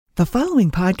The following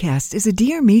podcast is a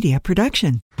Dear Media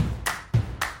production.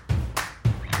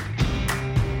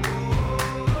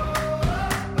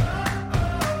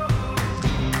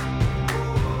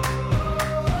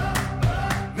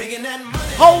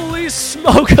 Holy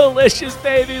smoke-alicious,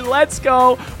 baby. Let's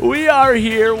go. We are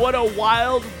here. What a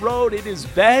wild road it has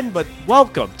been, but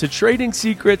welcome to Trading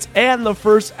Secrets and the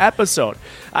first episode.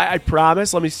 I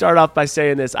promise, let me start off by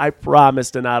saying this. I promise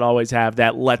to not always have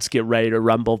that let's get ready to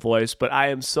rumble voice, but I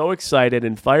am so excited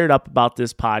and fired up about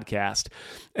this podcast.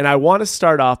 And I want to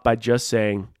start off by just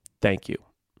saying thank you.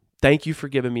 Thank you for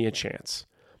giving me a chance.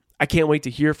 I can't wait to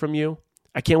hear from you.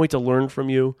 I can't wait to learn from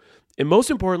you. And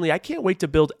most importantly, I can't wait to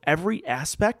build every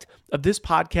aspect of this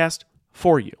podcast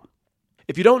for you.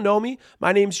 If you don't know me,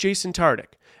 my name's Jason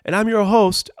Tardik, and I'm your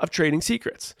host of Trading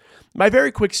Secrets. My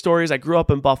very quick story is I grew up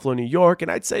in Buffalo, New York,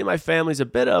 and I'd say my family's a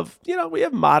bit of, we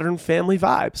have modern family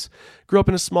vibes. Grew up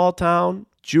in a small town,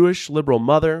 Jewish liberal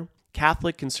mother,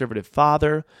 Catholic conservative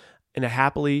father, and a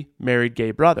happily married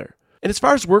gay brother. And as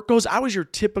far as work goes, I was your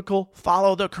typical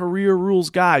follow the career rules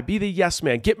guy, be the yes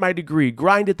man, get my degree,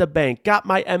 grind at the bank, got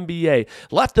my MBA,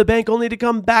 left the bank only to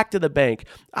come back to the bank.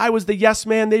 I was the yes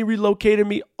man. They relocated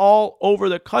me all over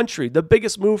the country. The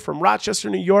biggest move from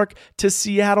Rochester, New York to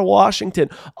Seattle,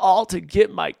 Washington, all to get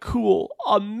my cool,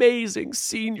 amazing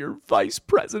senior vice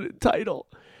president title.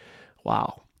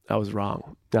 Wow, I was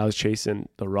wrong. I was chasing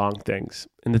the wrong things.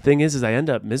 And the thing is I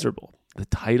end up miserable. The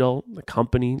title, the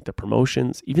company, the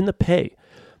promotions, even the pay,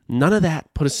 none of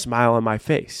that put a smile on my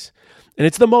face. And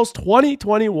it's the most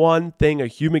 2021 thing a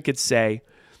human could say,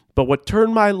 but what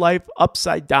turned my life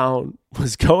upside down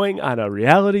was going on a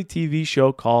reality TV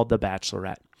show called The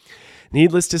Bachelorette.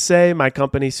 Needless to say, my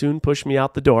company soon pushed me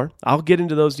out the door. I'll get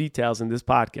into those details in this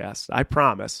podcast, I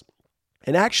promise.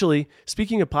 And actually,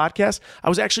 speaking of podcasts, I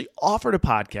was actually offered a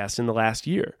podcast in the last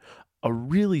year, a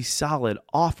really solid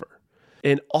offer.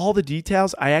 And all the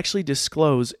details I actually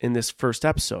disclose in this first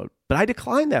episode, but I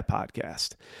declined that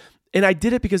podcast. And I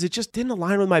did it because it just didn't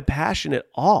align with my passion at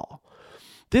all.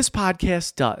 This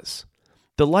podcast does.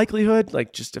 The likelihood,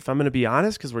 just if I'm going to be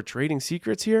honest, because we're trading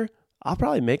secrets here, I'll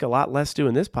probably make a lot less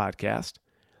doing this podcast.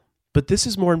 But this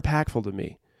is more impactful to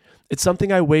me. It's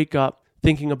something I wake up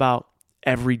thinking about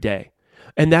every day.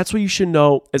 And that's what you should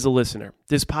know as a listener.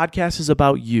 This podcast is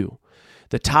about you.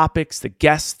 The topics, the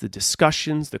guests, the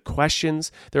discussions, the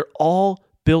questions, they're all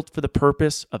built for the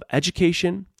purpose of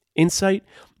education, insight,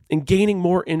 and gaining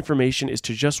more information as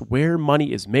to just where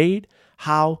money is made,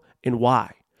 how, and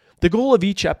why. The goal of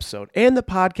each episode and the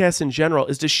podcast in general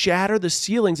is to shatter the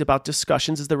ceilings about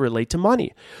discussions as they relate to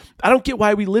money. I don't get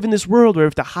why we live in this world where we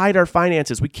have to hide our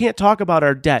finances. We can't talk about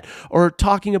our debt or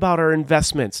talking about our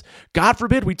investments. God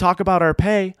forbid we talk about our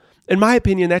pay. In my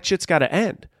opinion, that shit's got to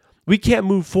end. We can't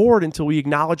move forward until we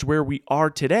acknowledge where we are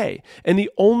today. And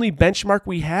the only benchmark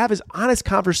we have is honest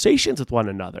conversations with one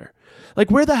another.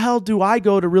 Where the hell do I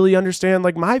go to really understand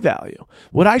my value,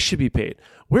 what I should be paid?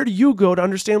 Where do you go to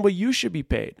understand what you should be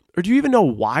paid? Or do you even know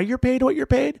why you're paid what you're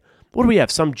paid? What do we have,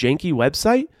 some janky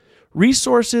website?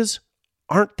 Resources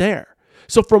aren't there.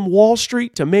 So from Wall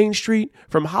Street to Main Street,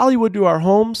 from Hollywood to our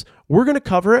homes, we're going to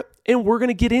cover it and we're going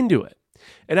to get into it.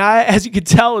 And as you can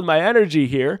tell in my energy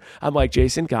here, I'm like,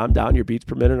 Jason, calm down. Your beats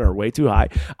per minute are way too high.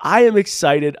 I am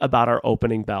excited about our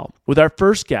opening bell with our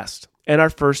first guest and our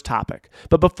first topic.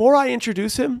 But before I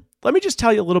introduce him, let me just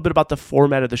tell you a little bit about the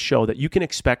format of the show that you can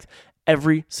expect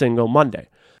every single Monday.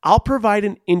 I'll provide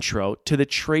an intro to the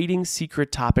trading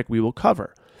secret topic we will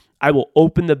cover. I will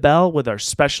open the bell with our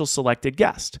special selected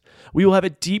guest. We will have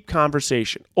a deep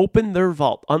conversation, open their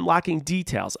vault, unlocking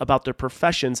details about their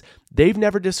professions they've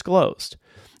never disclosed.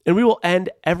 And we will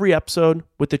end every episode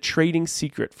with a trading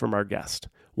secret from our guest,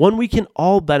 one we can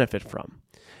all benefit from.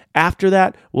 After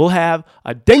that, we'll have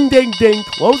a ding, ding, ding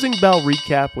closing bell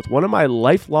recap with one of my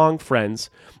lifelong friends,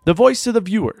 the voice of the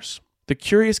viewers, the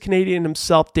curious Canadian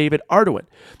himself, David Arduin.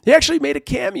 He actually made a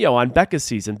cameo on Becca's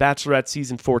season, Bachelorette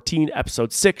season 14,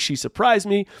 episode 6. She surprised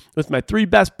me with my 3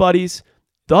 best buddies.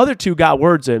 The other 2 got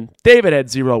words in. David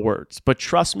had 0 words, but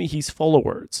trust me, he's full of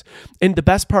words. And the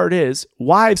best part is,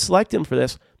 why I've selected him for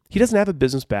this, he doesn't have a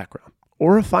business background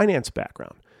or a finance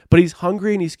background, but he's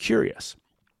hungry and he's curious.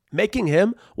 Making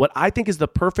him what I think is the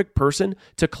perfect person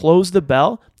to close the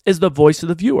bell is the voice of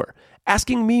the viewer,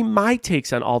 asking me my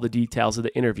takes on all the details of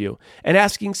the interview and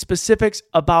asking specifics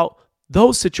about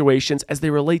those situations as they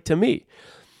relate to me.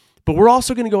 But we're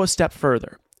also going to go a step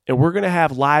further, and we're going to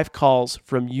have live calls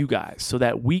from you guys so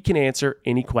that we can answer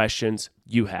any questions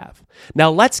you have.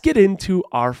 Now let's get into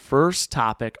our first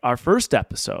topic, our first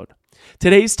episode.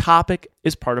 Today's topic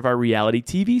is part of our reality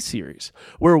TV series,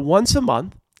 where once a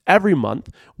month, every month,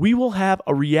 we will have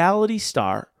a reality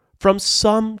star from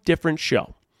some different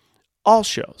show. All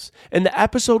shows. And the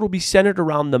episode will be centered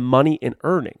around the money and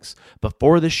earnings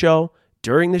before the show,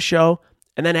 during the show,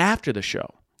 and then after the show.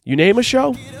 You name a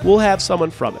show, we'll have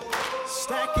someone from it.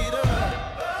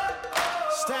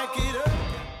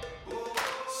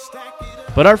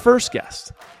 But our first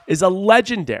guest is a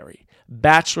legendary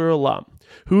Bachelor alum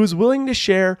who is willing to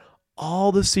share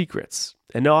all the secrets.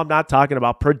 And no, I'm not talking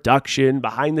about production,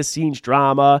 behind the scenes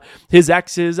drama, his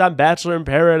exes on Bachelor in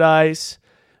Paradise,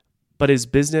 but his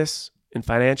business and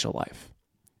financial life,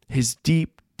 his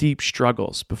deep, deep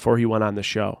struggles before he went on the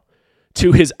show,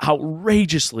 to his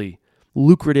outrageously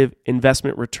lucrative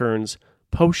investment returns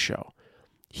post-show.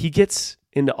 He gets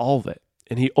into all of it,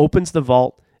 and he opens the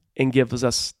vault and gives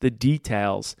us the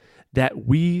details that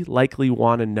we likely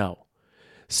want to know.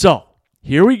 So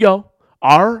here we go.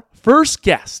 Our first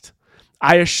guest.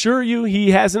 I assure you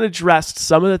he hasn't addressed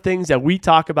some of the things that we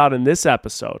talk about in this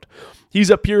episode.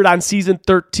 He's appeared on season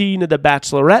 13 of The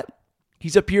Bachelorette.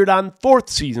 He's appeared on 4th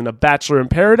season of Bachelor in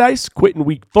Paradise, quit in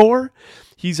week 4.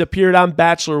 He's appeared on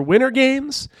Bachelor Winter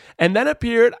Games, and then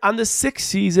appeared on the 6th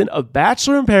season of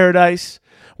Bachelor in Paradise,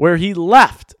 where he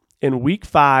left in week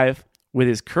 5 with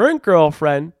his current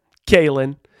girlfriend,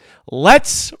 Kaylin.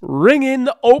 Let's ring in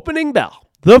the opening bell.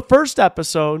 The first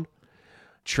episode,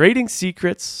 Trading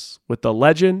Secrets with the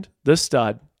legend, the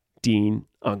stud, Dean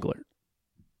Unglert.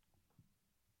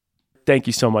 Thank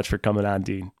you so much for coming on,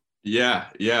 Dean. Yeah.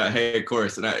 Hey, of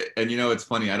course. And you know, it's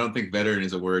funny. I don't think veteran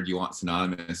is a word you want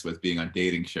synonymous with being on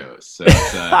dating shows. So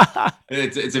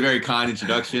it's a very kind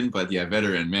introduction, but yeah,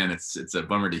 veteran, man, it's a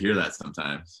bummer to hear that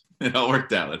sometimes. It all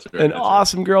worked out. That's right. An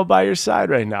awesome girl by your side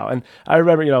right now. And I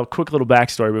remember, quick little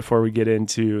backstory before we get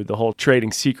into the whole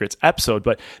Trading Secrets episode,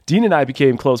 but Dean and I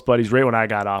became close buddies right when I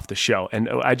got off the show. And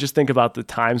I just think about the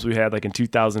times we had, like in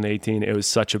 2018, it was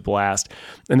such a blast.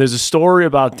 And there's a story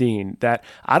about Dean that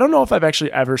I don't know if I've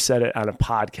actually ever said it on a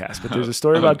podcast, but there's a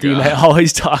story about Dean I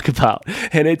always talk about.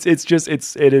 And it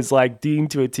is like Dean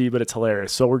to a T, but it's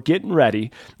hilarious. So we're getting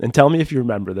ready, and tell me if you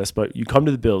remember this, but you come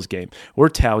to the Bills game, we're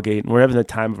tailgating, we're having the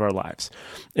time of our lives.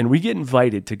 And we get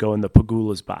invited to go in the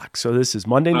Pagula's box. So this is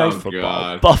Monday Night Football.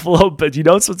 God. Buffalo, but you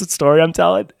know what's the story I'm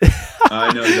telling?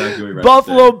 I know exactly what you're about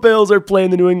Buffalo Bills are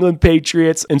playing the New England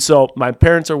Patriots. And so my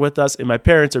parents are with us, and my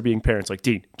parents are being parents. Like,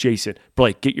 Dean, Jason,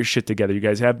 Blake, get your shit together. You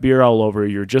guys have beer all over.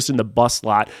 You're just in the bus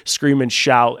lot, screaming,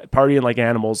 shout, partying like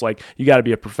animals. Like, you got to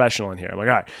be a professional in here. I'm like,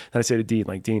 all right. Then I say to Dean,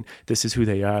 like, Dean, this is who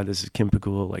they are. This is Kim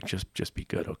Pagula. Like, just be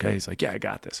good, okay? He's like, yeah, I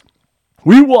got this.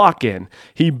 We walk in,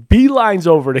 he beelines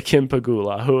over to Kim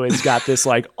Pagula, who has got this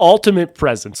like ultimate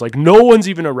presence. Like no one's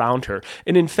even around her.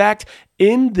 And in fact,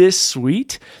 in this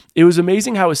suite, it was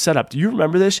amazing how it was set up. Do you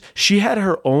remember this? She had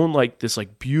her own like this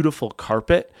like beautiful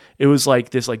carpet. It was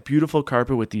like this like beautiful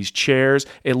carpet with these chairs.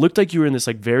 It looked like you were in this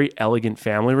like very elegant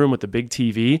family room with a big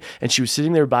TV, and she was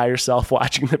sitting there by herself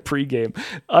watching the pregame.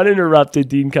 Uninterrupted,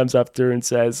 Dean comes up to her and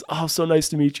says, "Oh, so nice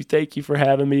to meet you. Thank you for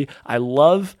having me. I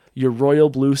love your royal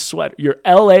blue sweater, your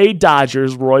LA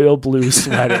Dodgers royal blue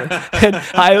sweater." And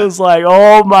I was like,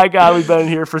 oh my God, we've been in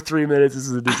here for 3 minutes. This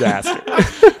is a disaster.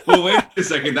 Well, wait a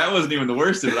second. That wasn't even the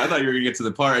worst of it. I thought you were going to get to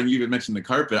the part, and you even mentioned the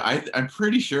carpet. I'm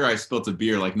pretty sure I spilled a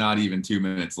beer like not even 2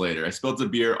 minutes later. I spilled a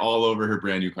beer all over her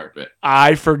brand new carpet.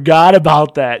 I forgot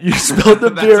about that. You spilled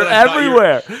the beer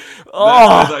everywhere. That's what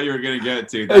I thought you were going to get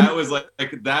to. That was like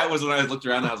that was when I looked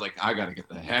around and I was like, I got to get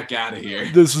the heck out of here.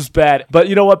 This was bad. But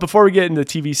you know what? Before we get into the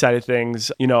TV side of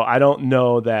things, I don't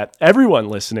know that everyone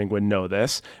listening would know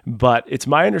this, but it's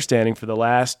my understanding for the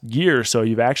last year or so,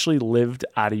 you've actually lived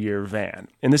out of your van.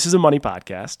 And this is a money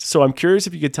podcast. So I'm curious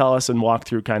if you could tell us and walk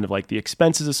through kind of like the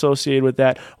expenses associated with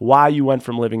that, why you went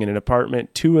from living in an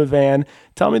apartment to a van.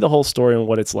 Tell me the whole story and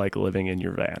what it's like living in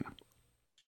your van.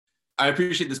 I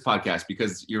appreciate this podcast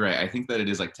because you're right. I think that it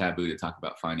is like taboo to talk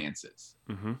about finances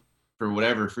for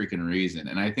whatever freaking reason.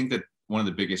 And I think that one of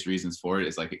the biggest reasons for it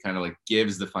is like it kind of like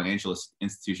gives the financial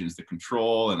institutions the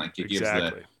control, and like it gives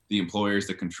the employers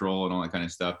the control and all that kind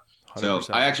of stuff. 100%.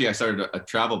 So I started a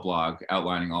travel blog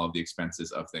outlining all of the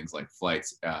expenses of things like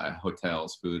flights,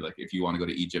 hotels, food. Like if you want to go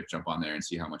to Egypt, jump on there and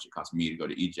see how much it costs me to go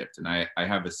to Egypt. And I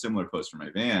have a similar post for my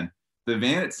van. The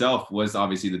van itself was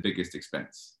obviously the biggest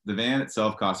expense. The van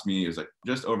itself cost me, it was like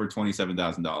just over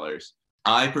 $27,000.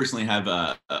 I personally have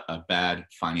a bad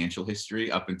financial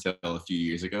history up until a few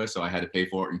years ago. So I had to pay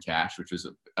for it in cash, which was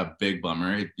a big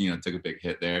bummer. It took a big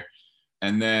hit there.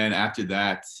 And then after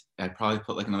that, I probably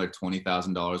put like another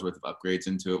 $20,000 worth of upgrades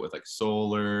into it with like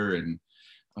solar and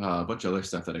a bunch of other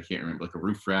stuff that I can't remember, like a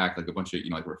roof rack, like a bunch of,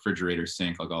 like refrigerator,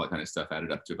 sink, like all that kind of stuff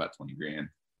added up to about 20 grand.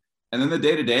 And then the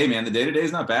day to day, man, the day to day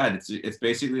is not bad. It's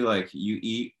basically like you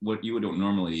eat what you would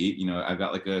normally eat. You know, I've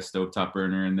got like a stovetop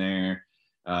burner in there,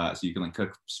 so you can like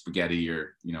cook spaghetti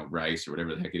or rice or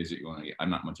whatever the heck it is that you want to eat. I'm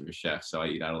not much of a chef, so I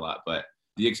eat out a lot. But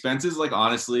the expenses, like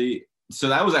honestly, so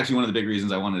that was actually one of the big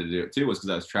reasons I wanted to do it too, was because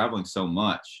I was traveling so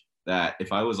much that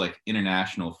if I was like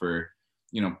international for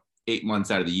 8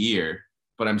 months out of the year,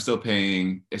 but I'm still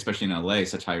paying, especially in LA,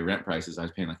 such high rent prices. I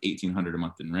was paying like $1,800 a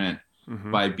month in rent.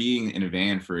 Mm-hmm. By being in a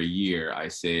van for a year, I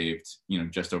saved,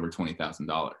 just over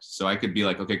 $20,000. So I could be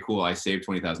like, okay, cool. I saved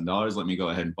 $20,000. Let me go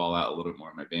ahead and ball out a little bit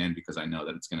more in my van because I know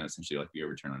that it's going to essentially like be a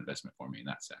return on investment for me in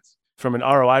that sense. From an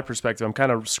ROI perspective, I'm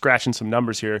kind of scratching some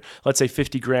numbers here. Let's say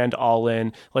 50 grand all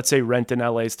in. Let's say rent in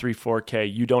LA is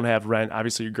 3-4K. You don't have rent.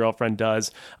 Obviously your girlfriend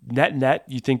does. Net,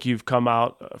 you think you've come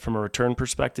out from a return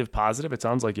perspective positive? It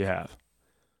sounds like you have.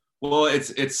 Well,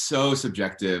 it's so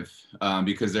subjective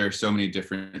because there are so many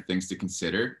different things to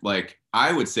consider. Like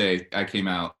I would say I came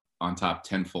out on top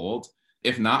tenfold,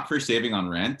 if not for saving on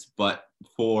rent, but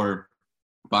for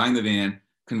buying the van,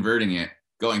 converting it,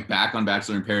 going back on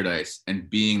Bachelor in Paradise and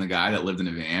being the guy that lived in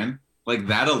a van. Like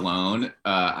that alone,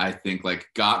 I think like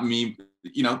got me,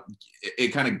 it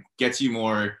kind of gets you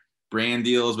more brand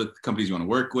deals with companies you want to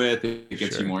work with. It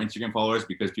gets you more Instagram followers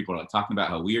because people are like talking about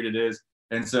how weird it is.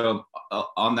 And so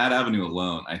on that avenue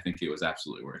alone, I think it was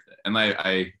absolutely worth it. And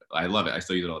I love it. I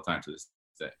still use it all the time to this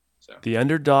day. So the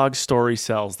underdog story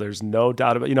sells. There's no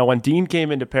doubt about it. When Dean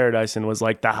came into Paradise and was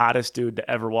like the hottest dude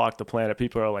to ever walk the planet,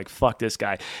 people are like, fuck this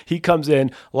guy. He comes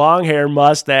in, long hair,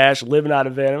 mustache, living out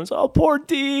of van. It was, oh, poor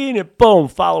Dean. And boom,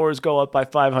 followers go up by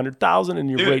 500,000 and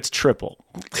your rates triple.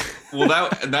 Well,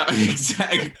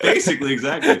 that basically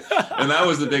exactly. And that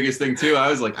was the biggest thing too. I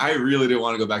was like, I really didn't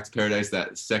want to go back to Paradise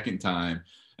that second time.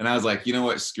 And I was like, you know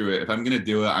what, screw it. If I'm going to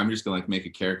do it, I'm just going to like make a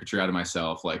caricature out of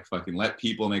myself, like fucking let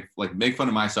people make fun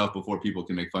of myself before people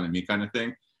can make fun of me kind of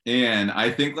thing. And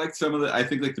I think like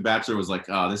The Bachelor was like,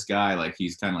 oh, this guy, like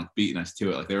he's kind of like beating us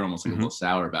to it. Like they were almost like a little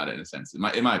sour about it in a sense, in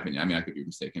my opinion. I mean, I could be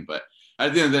mistaken, but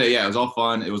at the end of the day, yeah, it was all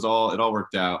fun. It all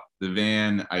worked out. The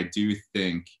van, I do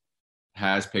think,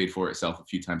 has paid for itself a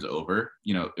few times over,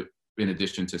 in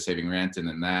addition to saving rent and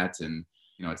then that. And,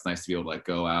 it's nice to be able to like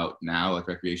go out now, like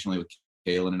recreationally with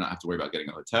Kaylin and not have to worry about getting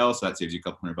a hotel. So that saves you a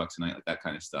couple $100 a night, like that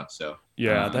kind of stuff. So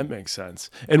yeah, that makes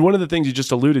sense. And one of the things you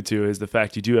just alluded to is the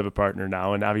fact you do have a partner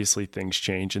now, and obviously things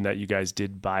change and that you guys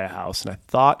did buy a house. And I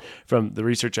thought from the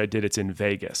research I did, it's in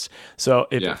Vegas. So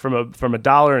from a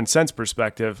dollar and cents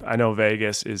perspective, I know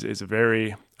Vegas is a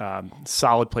very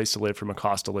solid place to live from a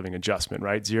cost of living adjustment,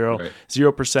 right?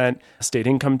 0% state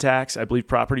income tax. I believe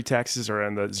property taxes are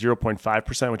in the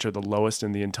 0.5%, which are the lowest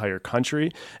in the entire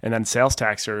country. And then sales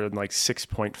tax are in like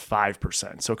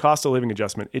 6.5%. So cost of living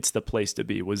adjustment, it's the place to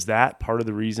be. Was that part of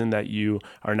the reason that you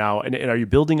are now, and are you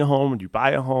building a home? Did you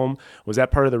buy a home? Was that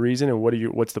part of the reason? And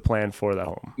what's the plan for that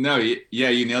home? No, yeah,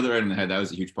 you nailed it right in the head. That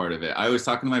was a huge part of it. I was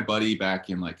talking to my buddy back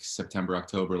in like September,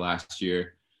 October last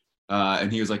year.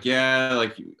 And he was like, yeah,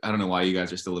 like, I don't know why you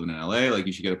guys are still living in LA. Like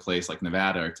you should get a place like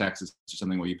Nevada or Texas or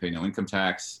something where you pay no income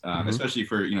tax, especially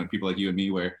for, people like you and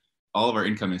me, where all of our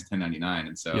income is 1099.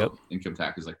 And so income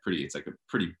tax is it's like a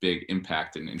pretty big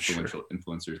impact and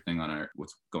influencer thing on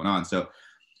what's going on. So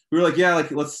we were like, yeah,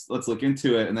 like let's look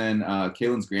into it. And then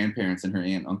Kaylin's grandparents and her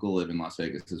aunt and uncle live in Las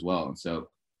Vegas as well. And so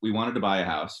we wanted to buy a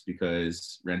house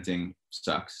because renting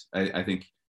sucks. I think,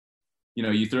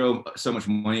 you throw so much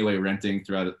money away renting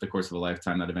throughout the course of a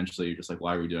lifetime that eventually you're just like,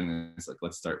 why are we doing this? Like,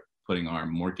 let's start putting our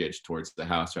mortgage towards the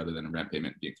house rather than a rent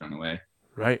payment being thrown away.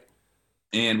 Right.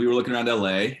 And we were looking around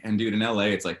LA, and dude, in LA,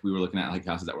 it's like we were looking at like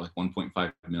houses that were like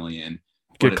 1.5 million.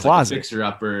 Good closet. Like fixer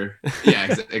upper.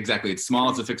 Yeah, exactly. It's small.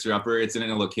 It's a fixer upper. It's in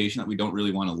a location that we don't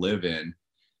really want to live in.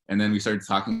 And then we started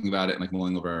talking about it and like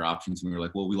mulling over our options. And we were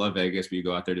like, well, we love Vegas. We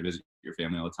go out there to visit your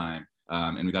family all the time.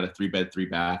 And we got a 3-bed,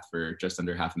 3-bath for just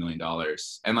under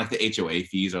 $500,000. And like the HOA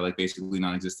fees are like basically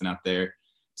non-existent out there.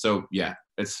 So yeah,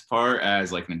 as far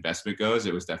as like an investment goes,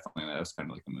 that was kind of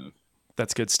like a move.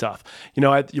 That's good stuff.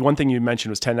 One thing you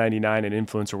mentioned was 1099 and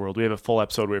influencer world. We have a full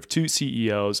episode. We have 2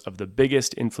 CEOs of the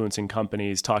biggest influencing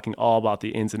companies talking all about the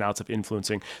ins and outs of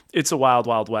influencing. It's a wild,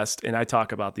 wild west. And I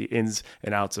talk about the ins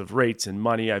and outs of rates and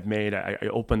money I've made. I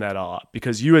open that all up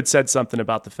because you had said something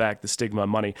about the fact, the stigma of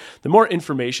money. The more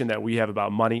information that we have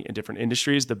about money in different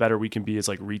industries, the better we can be as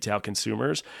like retail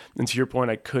consumers. And to your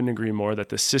point, I couldn't agree more that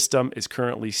the system is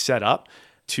currently set up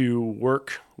to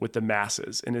work with the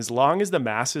masses. And as long as the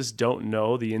masses don't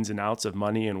know the ins and outs of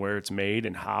money and where it's made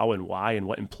and how and why and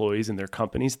what employees in their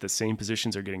companies at the same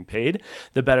positions are getting paid,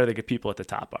 the better the people at the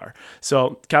top are.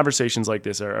 So conversations like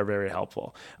this are very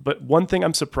helpful. But one thing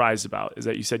I'm surprised about is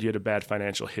that you said you had a bad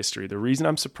financial history. The reason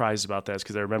I'm surprised about that is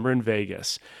because I remember in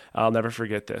Vegas, I'll never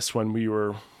forget this, when we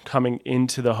were coming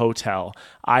into the hotel,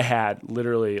 I had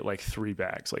literally like 3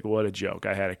 bags. Like, what a joke.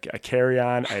 I had a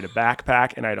carry-on, I had a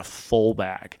backpack, and I had a full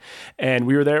bag. And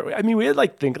we were there. I mean, we had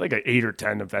like 8 or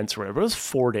 10 events or whatever. It was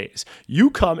 4 days.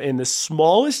 You come in the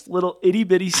smallest little itty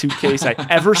bitty suitcase I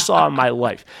ever saw in my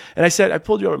life. And I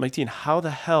pulled you over. I'm like, Dean, how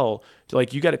the hell?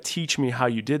 Like, you got to teach me how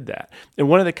you did that. And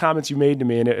one of the comments you made to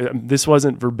me, and this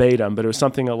wasn't verbatim, but it was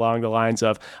something along the lines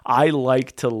of, I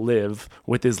like to live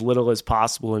with as little as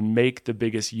possible and make the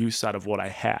biggest use out of what I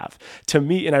have. To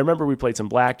me, and I remember we played some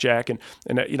blackjack, and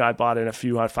I bought in a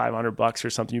few $500 or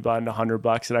something. You bought in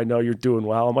 $100, and I know you're doing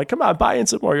well. I'm like, come on, buy in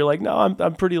some more. You're like, no,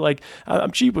 I'm pretty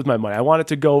I'm cheap with my money. I want it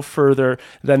to go further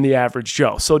than the average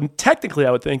Joe. So technically,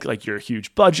 I would think like you're a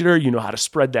huge budgeter. You know how to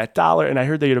spread that dollar. And I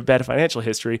heard that you had a bad financial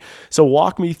history. So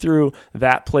walk me through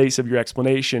that place of your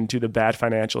explanation to the bad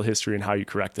financial history and how you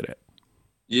corrected it.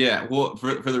 Yeah, well,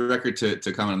 for the record, to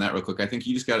comment on that real quick, I think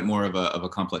you just got more of a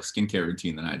complex skincare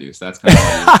routine than I do. So that's kind of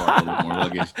why you require a little more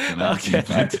luggage than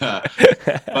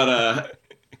I do.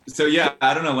 So yeah,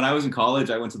 I don't know. When I was in college,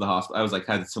 I went to the hospital. I was like,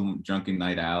 had some drunken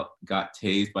night out, got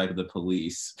tased by the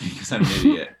police because I'm an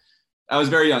idiot. I was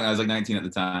very young. I was like 19 at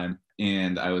the time.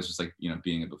 And I was just like,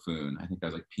 being a buffoon. I think I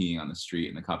was like peeing on the street,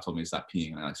 and the cop told me to stop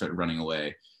peeing, and I like started running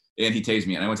away, and he tased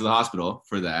me, and I went to the hospital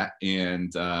for that.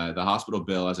 And the hospital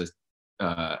bill as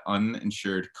a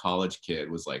uninsured college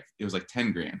kid was like, it was like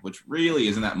 10 grand, which really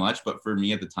isn't that much. But for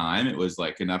me at the time, it was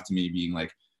like enough to me being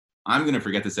like, I'm going to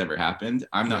forget this ever happened.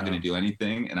 I'm not going to do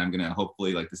anything. And I'm going to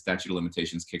hopefully like the statute of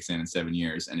limitations kicks in 7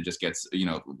 years and it just gets,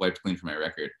 wiped clean from my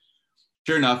record.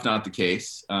 Sure enough, not the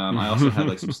case. I also had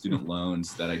like some student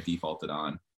loans that I defaulted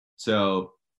on.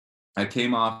 So I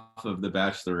came off of the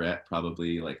Bachelorette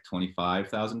probably like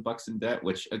 $25,000 in debt,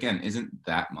 which again isn't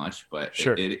that much, but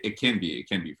sure. it can be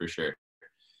for sure.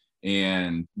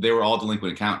 And they were all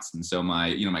delinquent accounts, and so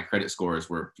my credit scores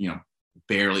were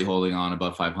barely holding on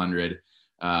above 500.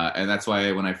 And that's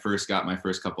why when I first got my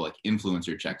first couple like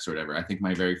influencer checks or whatever, I think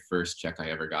my very first check I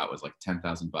ever got was like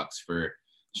 $10,000 for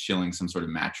shilling some sort of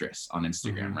mattress on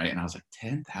Instagram, right? And I was like,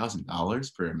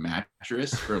 $10,000 for a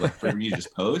mattress for me to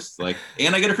just post, like,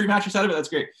 and I get a free mattress out of it. That's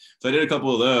great. So I did a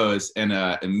couple of those, and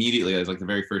immediately, I was like, the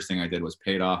very first thing I did was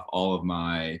paid off all of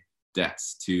my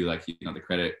debts to like the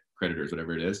creditors,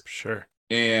 whatever it is. Sure.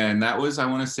 And that was, I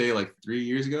want to say, like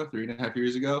 3.5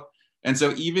 years ago. And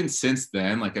so even since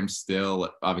then, like I'm still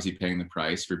obviously paying the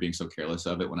price for being so careless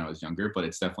of it when I was younger, but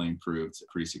it's definitely improved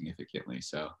pretty significantly.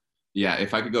 So yeah,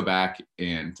 if I could go back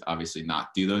and obviously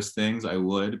not do those things, I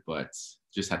would, but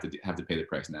just have to pay the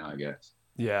price now, I guess.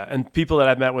 Yeah. And people that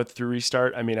I've met with through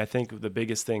Restart, I mean, I think the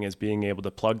biggest thing is being able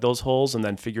to plug those holes and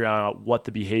then figure out what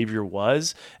the behavior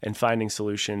was and finding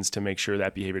solutions to make sure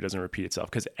that behavior doesn't repeat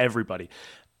itself. Because everybody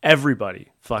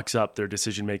fucks up their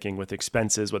decision-making with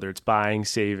expenses, whether it's buying,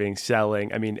 saving,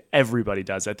 selling. I mean, everybody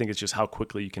does. I think it's just how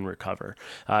quickly you can recover.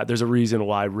 There's a reason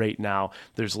why right now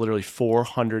there's literally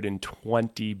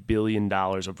 $420 billion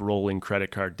of rolling credit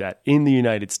card debt in the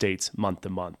United States month to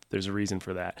month. There's a reason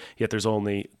for that. Yet there's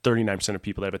only 39% of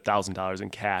people that have $1,000 in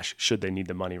cash should they need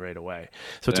the money right away.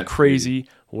 So it's a crazy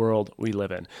world we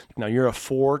live in. Now, you're a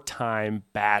 4-time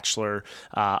Bachelor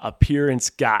appearance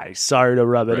guy. Sorry to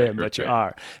rub it in, but you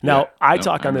are. Now, I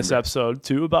talk on this episode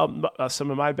too about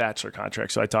some of my Bachelor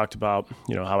contracts. So I talked about,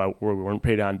 how we weren't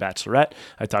paid on Bachelorette.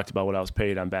 I talked about what I was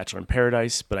paid on Bachelor in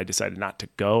Paradise, but I decided not to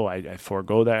go. I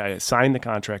forego that. I signed the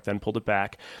contract, then pulled it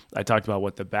back. I talked about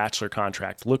what the Bachelor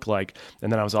contract looked like.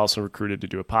 And then I was also recruited to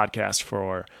do a podcast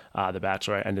for The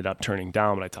Bachelor. I ended up turning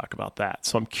down, but I talk about that.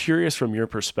 So I'm curious from your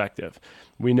perspective.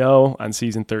 We know on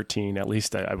season 13, at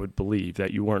least I would believe,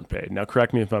 that you weren't paid. Now,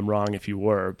 correct me if I'm wrong if you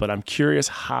were, but I'm curious,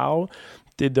 how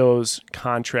did those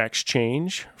contracts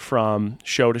change from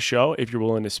show to show, if you're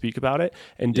willing to speak about it?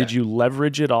 And did you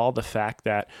leverage at all the fact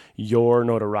that your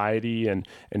notoriety and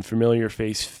familiar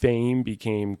face fame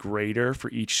became greater for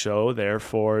each show,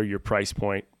 therefore your price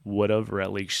point would have, or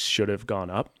at least should have, gone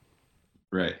up?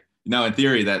 Right. No, in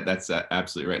theory, that's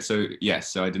absolutely right. So yes,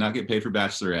 so I did not get paid for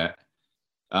Bachelorette.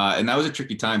 And that was a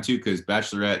tricky time too, because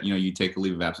Bachelorette, you take a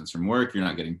leave of absence from work, you're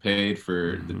not getting paid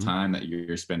for the time that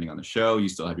you're spending on the show. You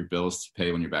still have your bills to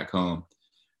pay when you're back home.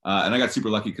 And I got super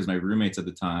lucky because my roommates at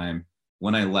the time,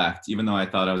 when I left, even though I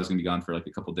thought I was going to be gone for like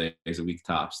a couple days a week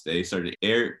tops, they started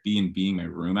Airbnb-ing my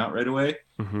room out right away.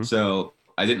 So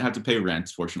I didn't have to pay rent,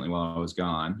 fortunately, while I was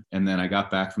gone. And then I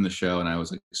got back from the show and I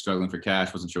was like struggling for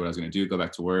cash, wasn't sure what I was going to do, go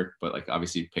back to work. But like,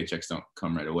 obviously paychecks don't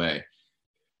come right away.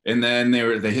 And then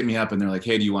they hit me up and they're like,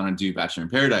 hey, do you want to do Bachelor in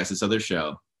Paradise, this other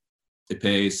show? It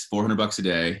pays $400 a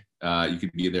day. You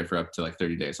could be there for up to like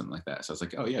 30 days, something like that. So I was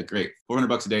like, oh yeah, great.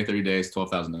 $400 a day, 30 days,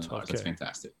 $12,000. Okay. That's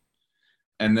fantastic.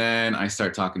 And then I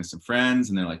start talking to some friends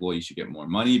and they're like, well, you should get more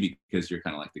money because you're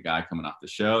kind of like the guy coming off the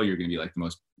show. You're going to be like the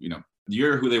most,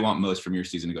 you're who they want most from your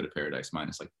season to go to Paradise,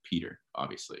 minus like Peter,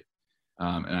 obviously.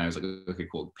 And I was like, okay,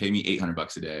 cool. Pay me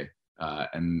 $800 a day.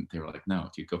 And they were like, no,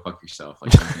 dude, go fuck yourself.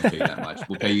 Like, I'm not gonna pay you that much.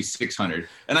 We'll pay you $600.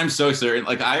 And I'm so certain,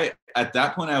 like at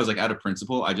that point I was like out of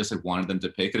principle. I just like wanted them to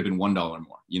pay, could have been $1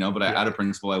 more, but out of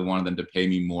principle, I wanted them to pay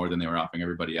me more than they were offering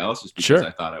everybody else just because I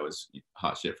thought I was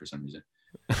hot shit for some reason.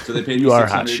 So they paid me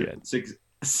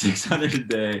 $600 a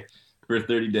day for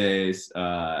 30 days.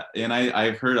 And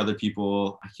I've heard other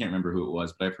people, I can't remember who it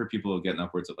was, but I've heard people getting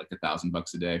upwards of like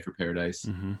 $1,000 a day for Paradise.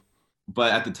 Mm-hmm.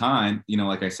 But at the time,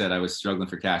 like I said, I was struggling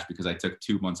for cash because I took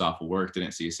 2 months off of work,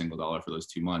 didn't see a single dollar for those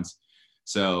 2 months.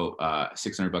 So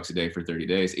 $600 a day for 30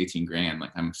 days, 18 grand.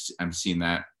 Like I'm seeing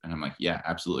that and I'm like, yeah,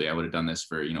 absolutely. I would have done this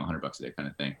for, $100 a day kind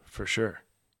of thing. For sure.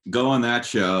 Go on that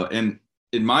show. And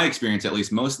in my experience, at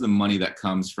least, most of the money that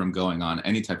comes from going on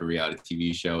any type of reality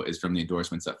TV show is from the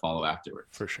endorsements that follow afterwards.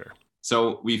 For sure.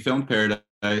 So we filmed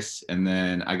Paradise and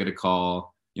then I get a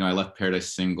call. I left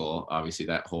Paradise single. Obviously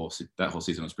that whole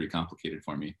season was pretty complicated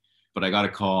for me, but I got a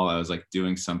call. I was like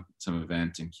doing some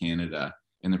event in Canada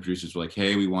and the producers were like,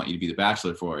 hey, we want you to be the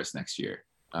Bachelor for us next year.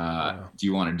 Do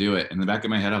you want to do it? In the back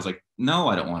of my head, I was like, no,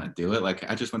 I don't want to do it. Like,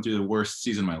 I just went through the worst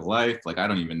season of my life. Like, I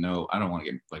don't even know. I don't want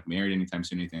to get like married anytime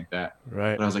soon, anything like that.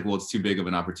 Right. But I was like, well, it's too big of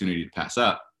an opportunity to pass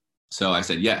up. So I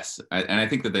said, yes. And I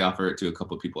think that they offer it to a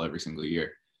couple of people every single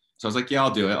year. So I was like, yeah, I'll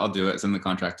do it. Send the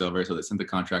contract over. So they sent the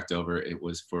contract over. It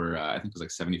was for, I think it was like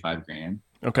 75 grand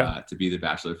to be the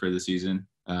Bachelor for the season.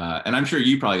 And I'm sure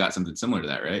you probably got something similar to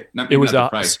that, right? Not the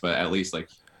price, but at least like.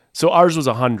 So ours was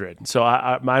 100. So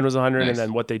mine was 100. Nice. And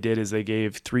then what they did is they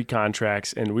gave 3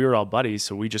 contracts and we were all buddies.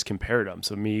 So we just compared them.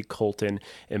 So me, Colton,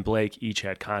 and Blake each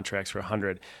had contracts for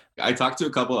 100. I talked to a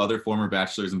couple other former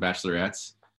Bachelors and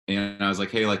Bachelorettes. And I was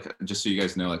like, hey, like, just so you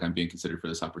guys know, like I'm being considered for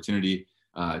this opportunity.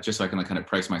 Just so I can like kind of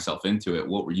price myself into it.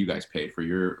 What were you guys paid for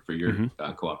your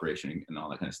cooperation and all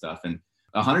that kind of stuff? And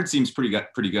 100 seems pretty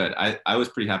good. I was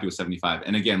pretty happy with 75.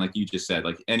 And again, like you just said,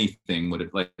 like anything would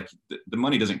have like the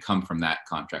money doesn't come from that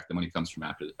contract. The money comes from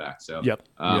after the fact. So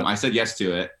I said yes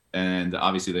to it. And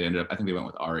obviously they ended up, I think they went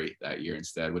with Ari that year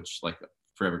instead, which like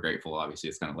forever grateful. Obviously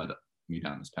it's kind of led me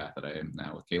down this path that I am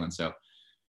now with Kaylin. So,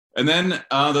 and then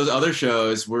those other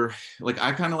shows were like,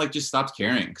 I kind of like just stopped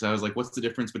caring because I was like, what's the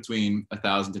difference between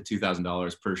 $1,000 to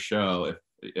 $2,000 per show? If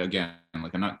again,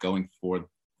 like I'm not going for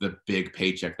the big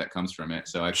paycheck that comes from it.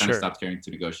 So I kind of stopped caring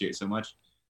to negotiate so much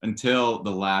until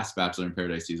the last Bachelor in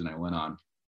Paradise season I went on.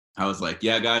 I was like,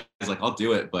 yeah, guys, like I'll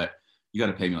do it, but you got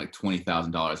to pay me like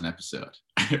 $20,000 an episode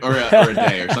or a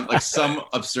day or something, like some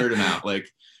absurd amount. Like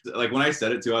when I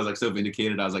said it to, I was like so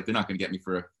vindicated. I was like, they're not going to get me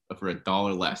for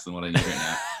 $1 less than what I need right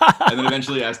now. And then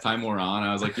eventually as time wore on,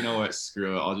 I was like, you know what,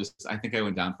 screw it. I think I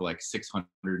went down for like $602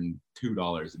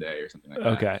 a day or something like that.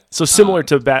 Okay. So similar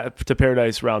to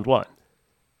Paradise round 1.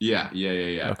 Yeah.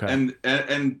 Okay.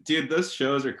 And dude, those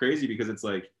shows are crazy because it's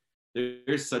like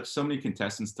there's so many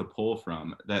contestants to pull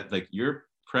from that like your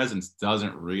presence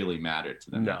doesn't really matter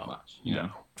to them that much, you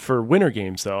know. For Winter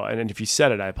Games though, and if you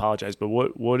said it, I apologize, but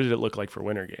what did it look like for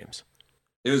Winter Games?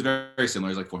 It was very, very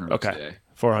similar. It was like $400 a day.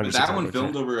 400. But that one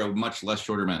filmed over a much less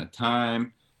shorter amount of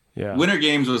time. Yeah. Winter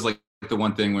Games was like the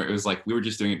one thing where it was like we were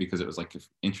just doing it because it was like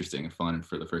interesting and fun and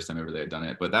for the first time ever they had done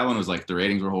it. But that one was like the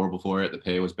ratings were horrible for it. The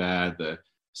pay was bad. The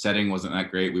setting wasn't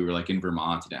that great. We were like in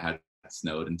Vermont and it had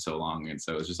snowed in so long. And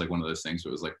so it was just like one of those things where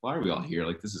it was like, why are we all here?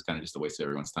 Like this is kind of just a waste of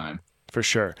everyone's time. For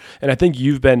sure. And I think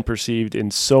you've been perceived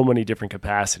in so many different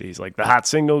capacities, like the hot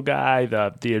single guy,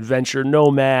 the adventure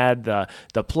nomad,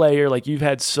 the player. Like you've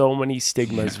had so many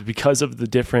stigmas because of the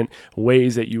different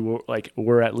ways that you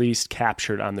were at least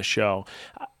captured on the show.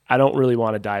 I don't really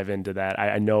want to dive into that.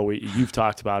 I know you've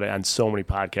talked about it on so many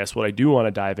podcasts. What I do want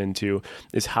to dive into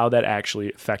is how that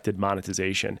actually affected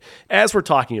monetization. As we're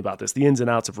talking about this, the ins and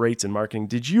outs of rates and marketing,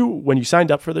 when you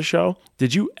signed up for the show,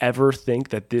 did you ever think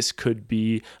that this could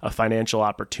be a financial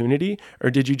opportunity? Or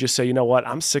did you just say, you know what,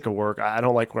 I'm sick of work. I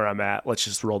don't like where I'm at. Let's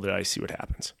just roll the dice, see what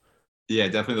happens. Yeah,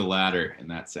 definitely the latter in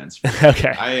that sense.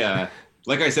 Okay.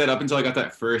 Like I said, up until I got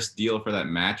that first deal for that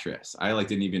mattress, I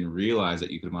didn't even realize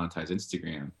that you could monetize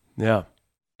Instagram. Yeah.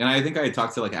 And I think I had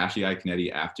talked to like Ashley Iaconetti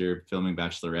after filming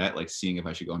Bachelorette, like seeing if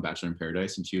I should go on Bachelor in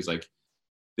Paradise. And she was like,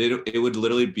 it would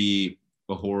literally be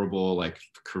a horrible like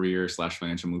career /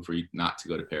 financial move for you not to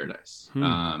go to Paradise.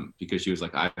 Because she was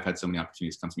like, I've had so many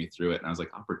opportunities come to me through it. And I was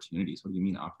like, opportunities? What do you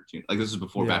mean opportunity? Like, this was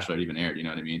before Bachelor even aired, you know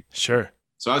what I mean? Sure.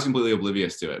 So I was completely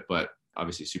oblivious to it, but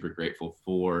obviously super grateful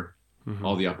for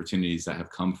all the opportunities that have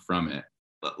come from it.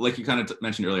 Like you kind of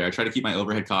mentioned earlier, I try to keep my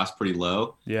overhead costs pretty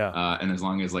low. Yeah. And as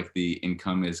long as like the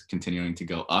income is continuing to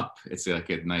go up, it's like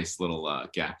a nice little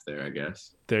gap there, I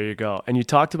guess. There you go. And you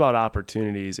talked about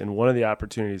opportunities, and one of the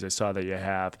opportunities I saw that you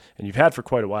have, and you've had for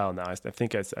quite a while now, I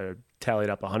think I tallied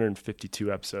up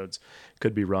 152 episodes,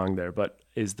 could be wrong there, but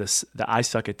is the I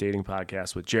Suck at Dating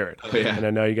podcast with Jared. Oh, yeah. And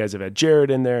I know you guys have had Jared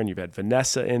in there, and you've had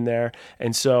Vanessa in there.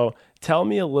 And so tell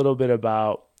me a little bit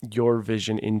about your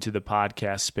vision into the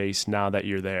podcast space now that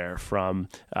you're there, from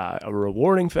a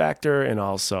rewarding factor and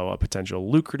also a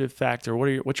potential lucrative factor.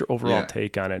 What's your overall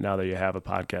take on it now that you have a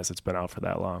podcast that's been out for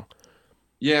that long?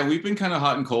 Yeah, we've been kind of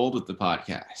hot and cold with the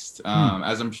podcast.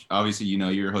 As I'm obviously,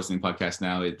 you're hosting the podcast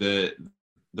now.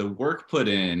 The work put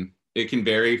in, it can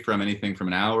vary from anything from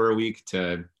an hour a week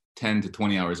to 10 to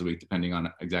 20 hours a week, depending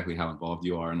on exactly how involved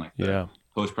you are and like the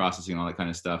post processing and all that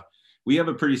kind of stuff. We have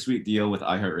a pretty sweet deal with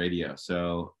iHeartRadio.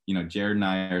 So, Jared and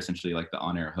I are essentially like the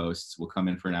on-air hosts. We'll come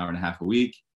in for an hour and a half a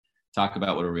week, talk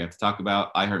about whatever we have to talk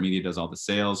about. iHeartMedia does all the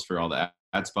sales for all the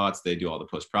ad spots. They do all the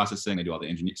post-processing. They do all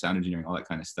the sound engineering, all that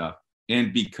kind of stuff.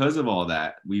 And because of all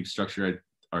that, we've structured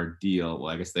our deal. Well,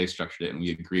 I guess they structured it, and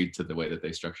we agreed to the way that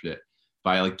they structured it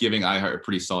by like giving iHeart a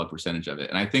pretty solid percentage of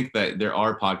it. And I think that there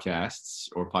are podcasts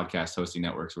or podcast hosting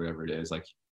networks, whatever it is, like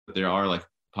there are like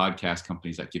podcast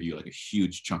companies that give you like a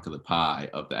huge chunk of the pie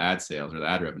of the ad sales or the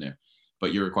ad revenue,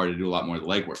 but you're required to do a lot more of the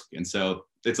legwork. And so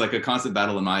it's like a constant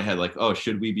battle in my head, like, oh,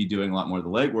 should we be doing a lot more of the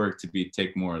legwork to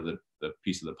take more of the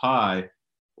piece of the pie,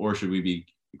 or should we be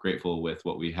grateful with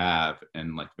what we have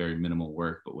and like very minimal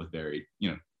work, but with very,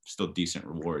 still decent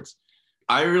rewards?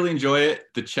 I really enjoy it.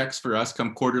 The checks for us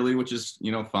come quarterly, which is,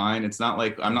 fine. It's not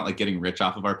like, I'm not like getting rich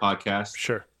off of our podcast.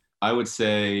 Sure. I would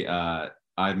say,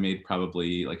 I've made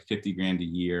probably like 50 grand a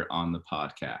year on the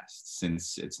podcast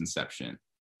since its inception.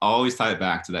 I always tie it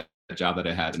back to that job that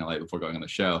I had in LA before going on the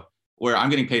show, where I'm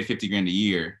getting paid 50 grand a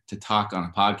year to talk on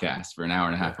a podcast for an hour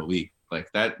and a half a week.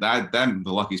 Like that I'm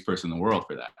the luckiest person in the world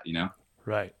for that,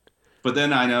 Right. But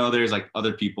then I know there's like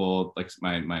other people, like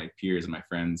my peers and my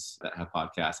friends that have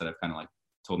podcasts that have kind of like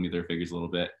told me their figures a little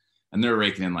bit, and they're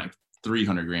raking in like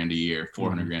 300 grand a year,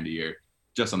 400 grand a year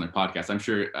just on their podcast. I'm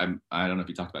sure, I don't know if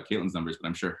you talked about Caitlin's numbers, but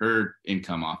I'm sure her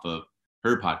income off of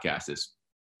her podcast is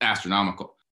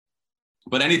astronomical.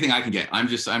 But anything I can get, I'm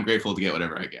grateful to get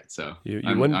whatever I get. So you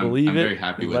wouldn't believe it very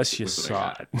happy unless with you what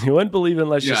saw it. You wouldn't believe it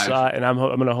unless you saw it. And I'm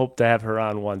going to hope to have her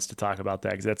on once to talk about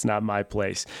that, because that's not my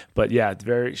place. But yeah,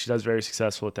 she does very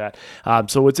successful with that.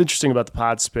 So what's interesting about the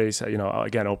pod space,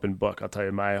 again, open book. I'll tell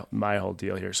you my whole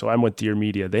deal here. So I'm with Dear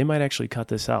Media. They might actually cut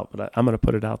this out, but I'm going to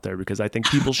put it out there because I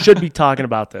think people should be talking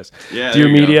about this. Yeah, Dear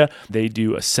Media, they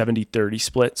do a 70-30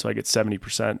 split. So I get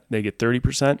 70%, they get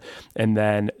 30%. And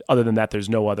then other than that, there's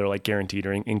no other like guaranteed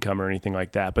or income or anything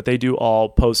like that, but they do all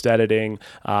post editing.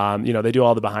 They do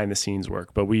all the behind the scenes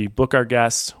work, but we book our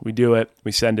guests, we do it,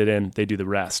 we send it in, they do the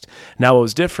rest. Now, what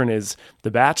was different is the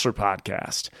Bachelor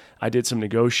podcast. I did some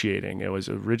negotiating. It was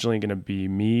originally going to be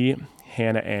me,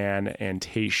 Hannah Ann, and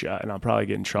Tasha, and I'll probably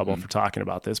get in trouble for talking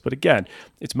about this, but again,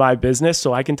 it's my business,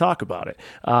 so I can talk about it.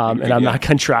 And I'm not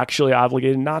contractually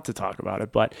obligated not to talk about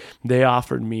it, but they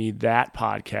offered me that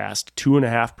podcast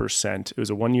 2.5%. It was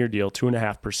a 1-year deal,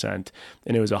 2.5%,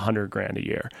 and it was $100 grand a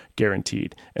year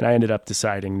guaranteed. And I ended up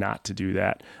deciding not to do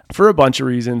that for a bunch of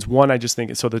reasons. One, I just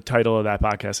think, so the title of that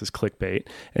podcast is clickbait.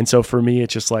 And so for me,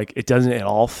 it's just like, it doesn't at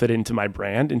all fit into my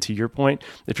brand. And to your point,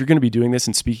 if you're going to be doing this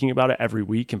and speaking about it every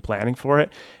week and planning for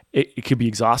it, it could be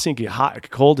exhausting, it could get hot, it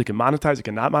could cold, it can monetize, it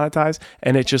can not monetize.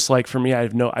 And it's just like, for me, I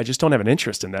just don't have an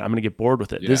interest in that. I'm going to get bored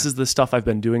with it. Yeah. This is the stuff I've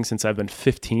been doing since I've been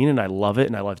 15, and I love it,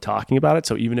 and I love talking about it.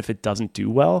 So even if it doesn't do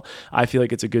well, I feel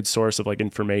like it's a good source of like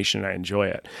information, and I enjoy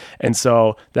it. And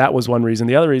so that was one reason.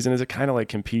 The other reason is it kind of like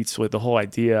competes with the whole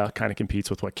idea, kind of competes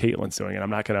with what Caitlin's doing. And I'm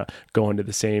not going to go into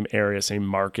the same area, same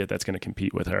market that's going to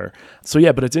compete with her. So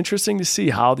yeah, but it's interesting to see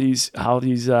how these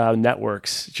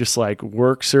networks just like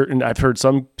work certain. I've heard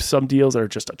some deals that are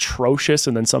just atrocious,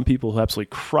 and then some people who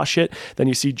absolutely crush it. Then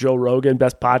you see Joe Rogan,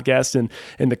 best podcast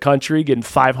in the country, getting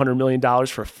 $500 million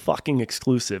for fucking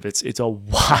exclusive. It's a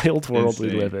wild world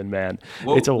we live in, man.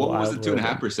 What was the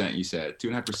 2.5% you said?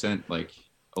 2.5% like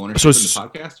ownership in the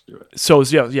podcast? So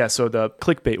the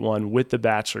clickbait one with the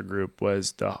Bachelor group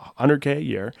was the $100K a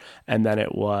year, and then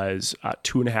it was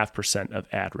 2.5% of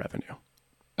ad revenue.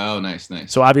 Oh, nice.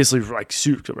 So obviously, like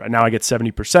now I get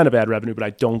 70% of ad revenue, but I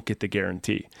don't get the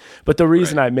guarantee. But the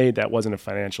reason I made that wasn't a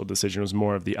financial decision; it was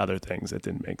more of the other things that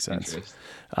didn't make sense.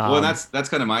 Well, and that's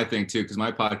kind of my thing too, because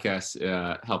my podcast,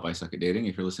 "Help I Suck at Dating."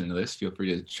 If you're listening to this, feel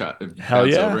free to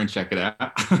bounce over and check it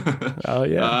out. Hell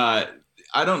yeah.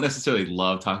 I don't necessarily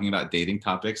love talking about dating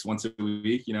topics once a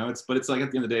week, but it's like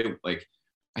at the end of the day, like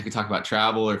I could talk about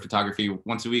travel or photography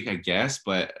once a week, I guess,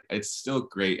 but it's still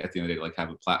great at the end of the day to like have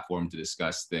a platform to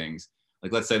discuss things.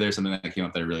 Like, let's say there's something that came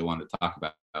up that I really wanted to talk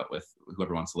about with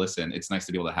whoever wants to listen. It's nice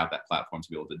to be able to have that platform to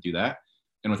be able to do that.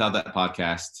 And without that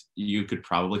podcast, you could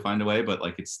probably find a way, but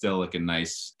like it's still like a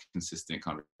nice, consistent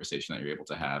conversation that you're able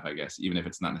to have, I guess, even if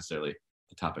it's not necessarily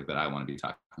the topic that I want to be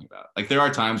talking about. Like there are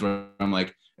times where I'm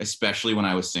like, especially when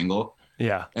I was single,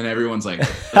 and everyone's like,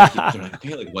 they're like,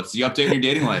 okay, like what's the update in your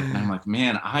dating life? And I'm like,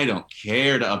 man, I don't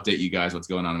care to update you guys what's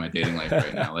going on in my dating life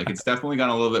right now. Like it's definitely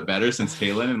gotten a little bit better since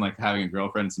Kaylin and like having a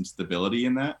girlfriend and some stability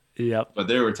in that. Yep. But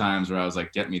there were times where I was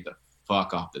like, get me the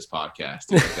fuck off this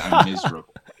podcast. Like, I'm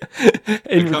miserable.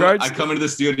 I come into the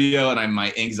studio and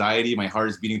my anxiety, my heart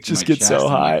is beating through my chest. Just get so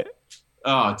high. Like,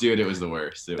 oh, dude, it was the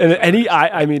worst.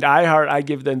 iHeart, I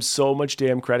give them so much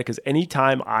damn credit because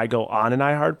anytime I go on an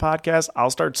iHeart podcast,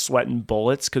 I'll start sweating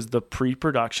bullets because the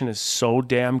pre-production is so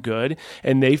damn good,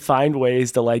 and they find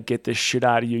ways to like get this shit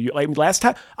out of you. Like last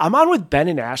time I'm on with Ben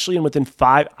and Ashley, and within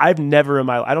I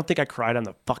don't think I cried on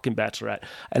the fucking Bachelorette,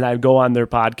 and I go on their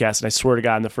podcast, and I swear to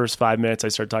God, in the first 5 minutes, I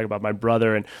start talking about my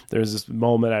brother, and there's this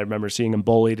moment I remember seeing him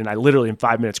bullied, and I literally in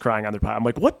 5 minutes crying on their podcast. I'm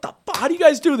like, what the fuck? How do you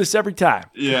guys do this every time?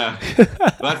 Yeah.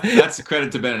 That's a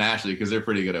credit to Ben and Ashley because they're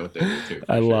pretty good at what they do too.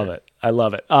 I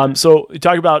love it. So you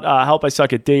talk about Help I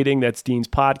Suck at Dating. That's Dean's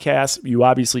podcast. You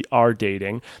obviously are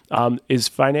dating. Is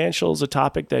financials a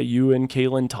topic that you and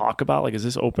Kaylin talk about? Like, is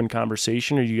this open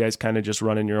conversation, or you guys kind of just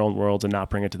run in your own worlds and not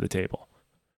bring it to the table?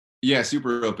 Yeah,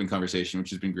 super open conversation, which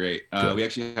has been great. We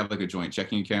actually have like a joint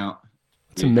checking account.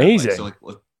 It's amazing.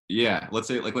 Let's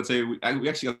say we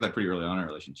actually got that pretty early on in our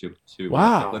relationship too.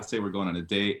 Wow. Let's say we're going on a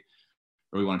date,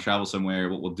 or we want to travel somewhere.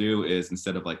 What we'll do is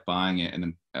instead of like buying it and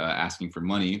then asking for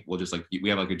money, we'll just like, we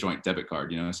have like a joint debit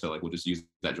card, so like we'll just use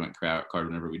that joint card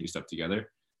whenever we do stuff together.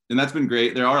 And that's been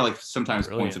great. There are like sometimes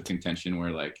points of contention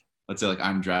where like, let's say like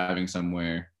I'm driving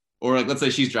somewhere, or like, let's say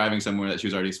she's driving somewhere that she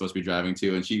was already supposed to be driving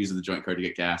to, and she uses the joint card to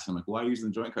get gas. And I'm like, why are you using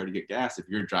the joint card to get gas? If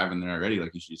you're driving there already,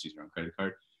 like you should just use your own credit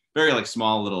card. Very like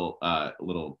small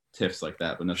little tips like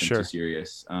that, but nothing too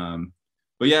serious.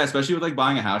 But yeah, especially with like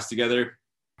buying a house together,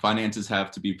 finances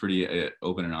have to be pretty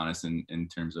open and honest in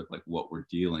terms of like what we're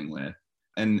dealing with.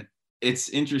 And it's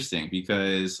interesting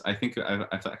because I think I've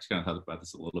actually kind of thought about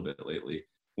this a little bit lately.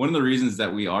 One of the reasons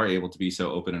that we are able to be so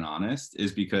open and honest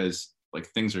is because like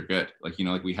things are good. Like,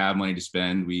 like we have money to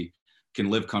spend, we can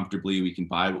live comfortably, we can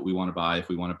buy what we want to buy if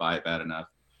we want to buy it bad enough.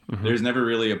 Mm-hmm. There's never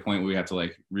really a point where we have to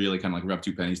like really kind of like rub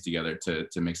two pennies together to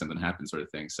make something happen, sort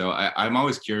of thing. So I'm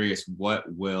always curious what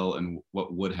will and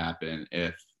what would happen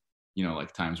if,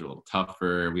 like times are a little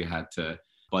tougher, we had to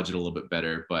budget a little bit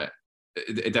better, but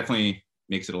it definitely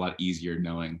makes it a lot easier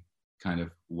knowing kind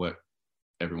of what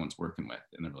everyone's working with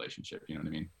in the relationship. You know what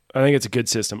I mean? I think it's a good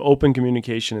system. Open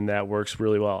communication, and that works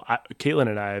really well. Caitlin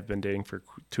and I have been dating for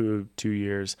two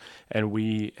years, and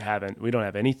we don't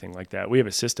have anything like that. We have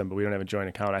a system, but we don't have a joint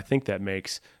account. I think that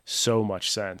makes so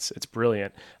much sense. It's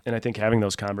brilliant. And I think having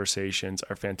those conversations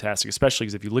are fantastic, especially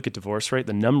because if you look at divorce rate,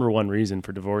 the number one reason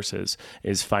for divorces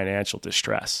is financial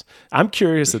distress. I'm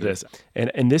curious of this,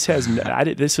 and this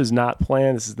this is not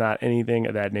planned. This is not anything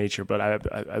of that nature, but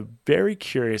I'm very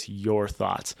curious your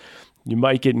thoughts. You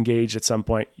might get engaged at some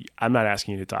point. I'm not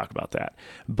asking you to talk about that,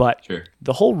 but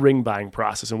the whole ring buying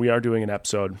process, and we are doing an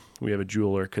episode. We have a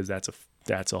jeweler because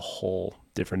that's a whole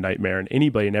different nightmare, and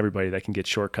anybody and everybody that can get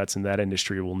shortcuts in that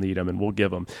industry will need them, and we'll give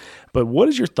them. But what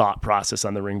is your thought process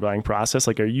on the ring buying process?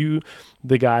 Like, are you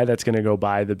the guy that's going to go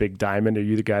buy the big diamond? Are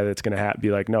you the guy that's going to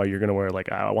be like, no, you're going to wear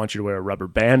like, I want you to wear a rubber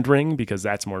band ring because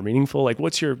that's more meaningful? Like,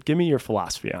 give me your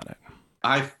philosophy on it.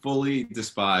 I fully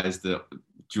despise the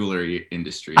jewelry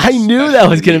industry. I knew that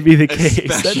was going to be the case.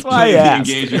 That's why I asked.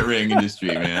 The engagement ring industry,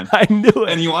 man. I knew it.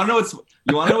 And you want to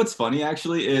know what's funny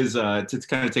actually is to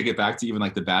kind of take it back to even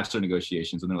like the Bachelor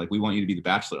negotiations, when they're like, we want you to be the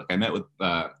Bachelor. Like I met with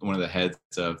one of the heads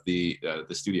of the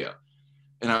studio,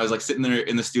 and I was like sitting there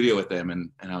in the studio with them, and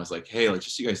I was like, hey, like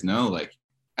just so you guys know, like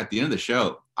at the end of the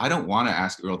show, I don't want to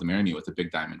ask a girl to marry me with a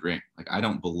big diamond ring. Like I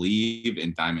don't believe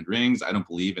in diamond rings. I don't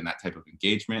believe in that type of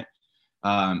engagement.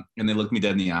 And they looked me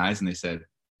dead in the eyes and they said,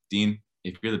 Dean,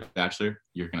 if you're the Bachelor,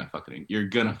 you're gonna fucking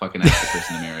ask the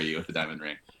person to marry you with a diamond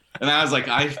ring. And I was like,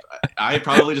 I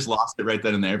probably just lost it right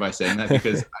then and there by saying that,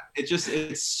 because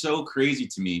it's so crazy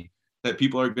to me that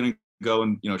people are gonna go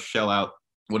and, shell out,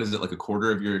 what is it, like a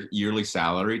quarter of your yearly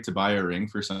salary to buy a ring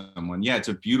for someone? Yeah, it's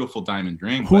a beautiful diamond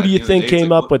ring. Who do you think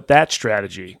came up with that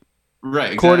strategy?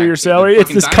 Right, exactly. Quarter of your salary.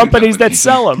 It's this companies that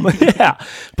sell them. Yeah,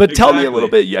 but tell me a little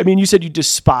bit. I mean, you said you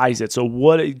despise it. So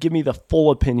give me the full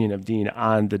opinion of Dean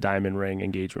on the diamond ring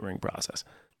engagement ring process.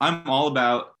 I'm all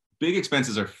about big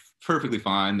expenses are perfectly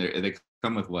fine. They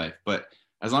come with life, but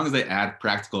as long as they add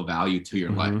practical value to your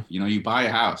life, you buy a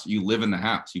house, you live in the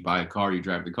house, you buy a car, you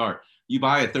drive the car. You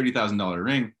buy a $30,000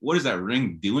 ring. What is that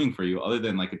ring doing for you other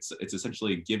than like it's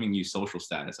essentially giving you social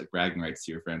status, like bragging rights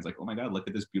to your friends, like, oh my God, look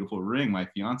at this beautiful ring my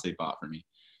fiance bought for me.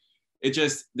 It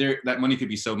just that money could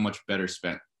be so much better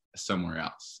spent somewhere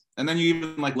else. And then you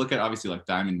even like look at obviously like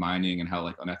diamond mining and how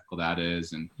like unethical that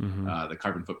is, and the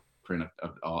carbon footprint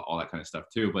of all that kind of stuff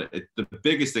too. But the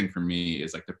biggest thing for me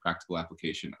is like the practical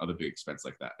application of a big expense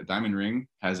like that. A diamond ring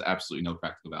has absolutely no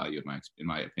practical value in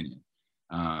my opinion.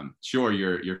 Sure,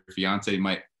 your fiance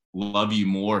might love you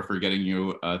more for getting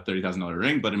you a $30,000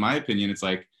 ring, but in my opinion, it's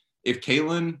like if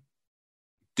Caitlin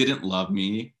didn't love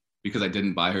me because I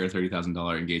didn't buy her a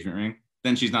 $30,000 engagement ring,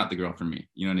 then she's not the girl for me.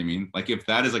 You know what I mean? Like if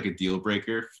that is like a deal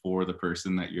breaker for the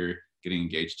person that you're getting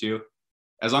engaged to,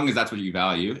 as long as that's what you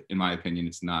value, in my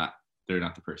opinion, they're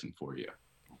not the person for you.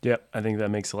 Yep, I think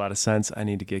that makes a lot of sense. I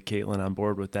need to get Caitlin on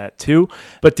board with that too.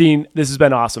 But Dean, this has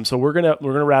been awesome. So we're gonna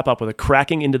wrap up with a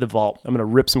cracking into the vault. I'm gonna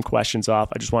rip some questions off.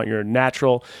 I just want your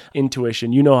natural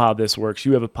intuition. You know how this works.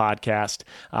 You have a podcast,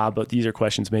 but these are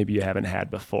questions maybe you haven't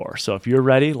had before. So if you're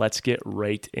ready, let's get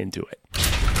right into it.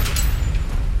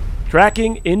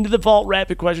 Cracking into the vault,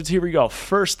 rapid questions. Here we go.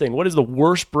 First thing, what is the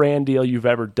worst brand deal you've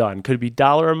ever done? Could it be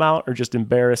dollar amount or just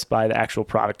embarrassed by the actual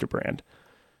product or brand?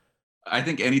 I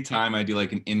think anytime I do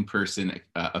like an in-person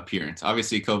appearance,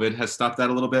 obviously COVID has stopped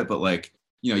that a little bit, but like,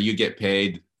 you get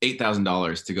paid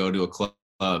 $8,000 to go to a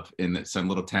club in some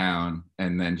little town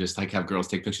and then just like have girls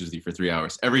take pictures with you for 3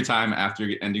 hours. Every time after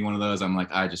ending one of those, I'm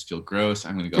like, I just feel gross.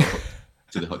 I'm going to go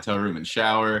to the hotel room and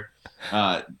shower,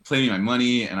 play me my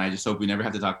money. And I just hope we never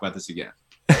have to talk about this again.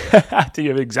 Do you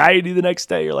have anxiety the next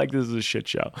day? You're like, this is a shit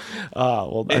show.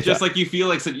 Well, it's just like you feel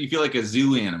like a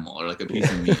zoo animal or like a piece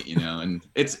of meat, And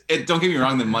don't get me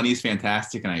wrong, the money's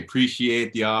fantastic and I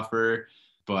appreciate the offer,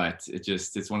 but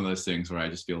it's one of those things where I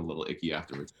just feel a little icky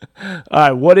afterwards. All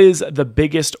right, what is the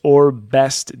biggest or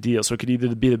best deal? So it could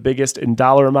either be the biggest in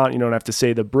dollar amount. You don't have to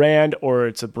say the brand, or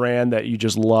it's a brand that you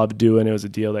just love doing. It was a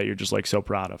deal that you're just like so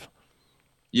proud of.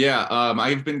 Yeah,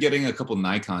 I've been getting a couple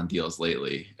Nikon deals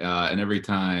lately, and every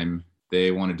time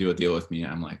they want to do a deal with me,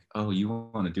 I'm like, oh, you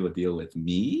want to do a deal with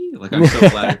me? Like, I'm so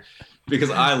glad because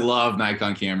I love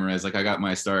Nikon cameras. Like, I got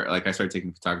my start, like I started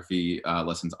taking photography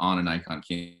lessons on a Nikon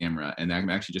camera, and I'm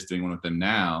actually just doing one with them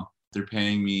now. They're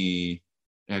paying me,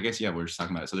 we're just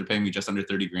talking about it. So they're paying me just under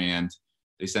 30 grand.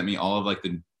 They sent me all of like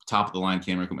the top of the line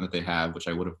camera equipment that they have, which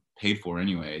I would have paid for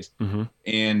anyways.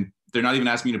 And they're not even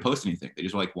asking me to post anything. They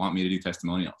just like want me to do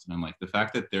testimonials. And I'm like, the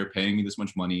fact that they're paying me this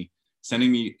much money,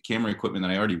 sending me camera equipment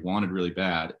that I already wanted really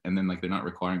bad, and then like they're not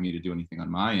requiring me to do anything on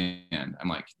my end. I'm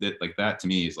like, that to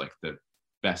me is like the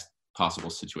best possible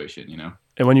situation,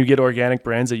 And when you get organic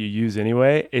brands that you use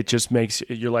anyway, it just makes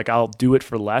you're like, I'll do it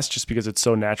for less just because it's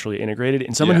so naturally integrated.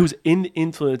 And someone who's in the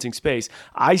influencing space,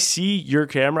 I see your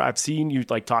camera. I've seen you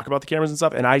like talk about the cameras and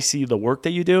stuff, and I see the work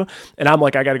that you do, and I'm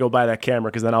like, I got to go buy that camera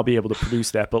because then I'll be able to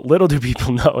produce that. But little do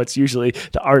people know it's usually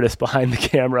the artist behind the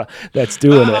camera that's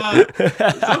doing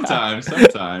it.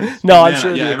 Sometimes. No, I'm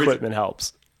sure the equipment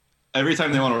helps. Every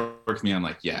time they want to work with me, I'm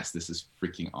like, yes, this is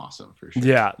freaking awesome for sure.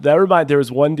 Yeah, there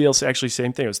was one deal, actually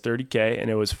same thing. It was $30K, and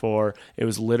it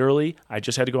was literally, I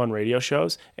just had to go on radio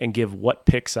shows and give what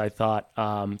picks I thought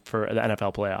for the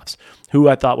NFL playoffs, who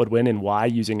I thought would win and why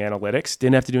using analytics.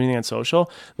 Didn't have to do anything on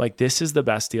social. Like, this is the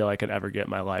best deal I could ever get in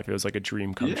my life. It was like a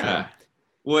dream come true.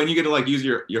 Well, and you get to like use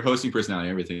your hosting personality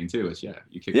and everything too.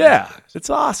 It's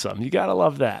awesome. You got to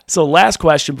love that. So last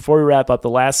question before we wrap up, the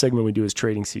last segment we do is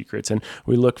trading secrets. And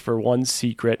we look for one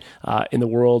secret in the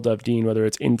world of Dean, whether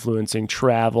it's influencing,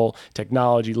 travel,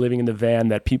 technology, living in the van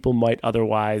that people might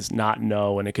otherwise not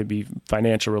know. And it could be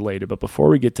financial related. But before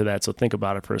we get to that, so think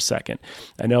about it for a second.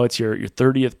 I know it's your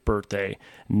 30th birthday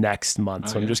next month.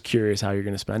 So I'm just curious how you're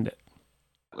going to spend it.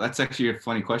 That's actually a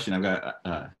funny question. I've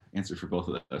got answer for both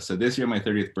of those. So this year, my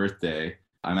 30th birthday,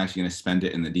 I'm actually going to spend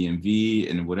it in the DMV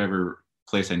in whatever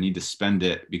place I need to spend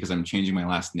it because I'm changing my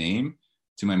last name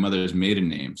to my mother's maiden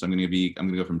name. So I'm going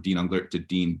to go from Dean Unglert to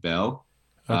Dean Bell.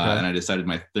 And I decided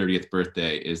my 30th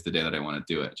birthday is the day that I want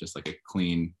to do it. Just like a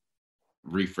clean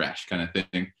refresh kind of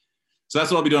thing. So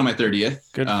that's what I'll be doing on my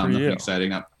 30th. Good for you. Nothing exciting,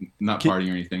 not partying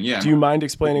or anything. Yeah. Do you mind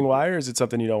explaining why, or is it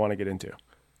something you don't want to get into?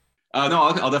 No,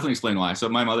 I'll definitely explain why. So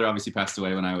my mother obviously passed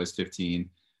away when I was 15.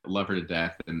 I love her to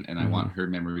death, and I want her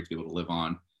memory to be able to live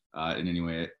on in any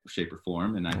way, shape, or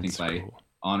form. And I think by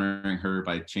honoring her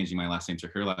by changing my last name to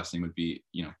her last name would be,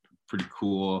 pretty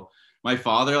cool. My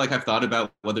father, like I've thought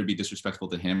about whether it'd be disrespectful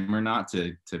to him or not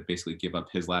to basically give up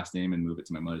his last name and move it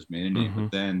to my mother's maiden name.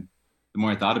 But then the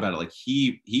more I thought about it, like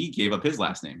he gave up his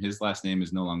last name. His last name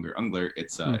is no longer Unglert.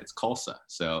 It's Kalsa.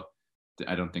 So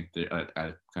I don't think that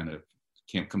I kind of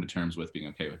can't come to terms with being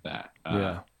okay with that.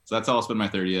 So that's how I'll spend my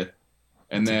 30th.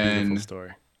 And that's then a beautiful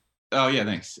story. Oh yeah,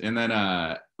 thanks. And then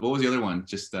what was the other one?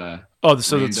 Just so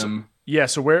random.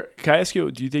 So where can I ask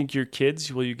you? Do you think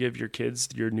will you give your kids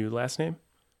your new last name?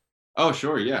 Oh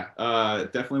sure, yeah.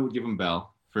 Definitely would give them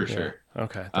Bell for sure.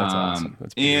 Okay, that's awesome.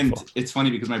 That's and it's funny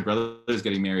because my brother is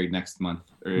getting married next month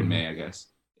or in May, I guess.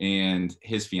 And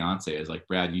his fiance is like,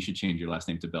 Brad, you should change your last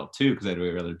name to Bell too, because I'd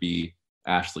rather be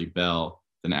Ashley Bell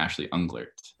than Ashley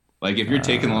Unglert. Like if you're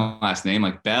taking the last name,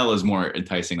 like Bell is more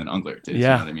enticing than Unglert is.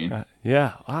 Yeah. You know what I mean?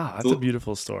 Wow, that's a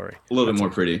beautiful story. A little bit more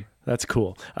pretty. That's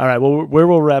cool. All right. Well, where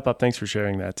we'll wrap up. Thanks for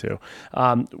sharing that too.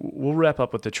 We'll wrap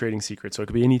up with the trading secret. So it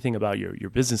could be anything about your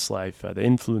business life, the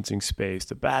influencing space,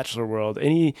 the Bachelor world,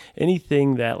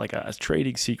 anything that like a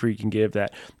trading secret you can give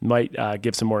that might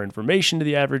give some more information to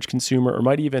the average consumer, or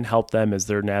might even help them as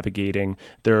they're navigating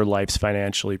their lives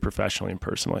financially, professionally, and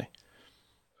personally.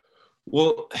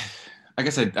 Well, I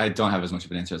guess I don't have as much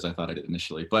of an answer as I thought I did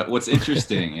initially. But what's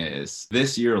interesting is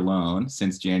this year alone,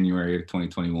 since January of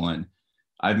 2021,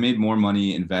 I've made more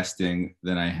money investing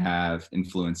than I have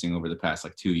influencing over the past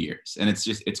 2 years. And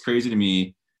it's crazy to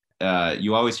me.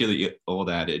 You always hear the old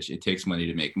adage, it takes money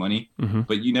to make money,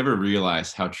 but you never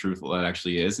realize how truthful that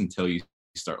actually is until you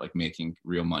start making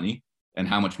real money and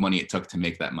how much money it took to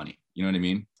make that money. You know what I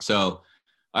mean? So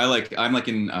I'm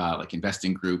in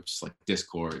investing groups, like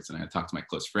Discords, and I talk to my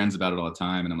close friends about it all the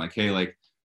time. And I'm like, hey,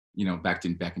 back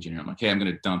in January, I'm like, hey, I'm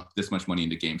going to dump this much money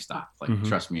into GameStop.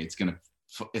 Trust me, it's going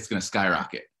to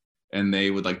skyrocket. And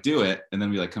they would do it. And then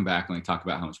we come back and talk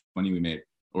about how much money we made,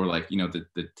 or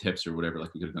the tips or whatever, we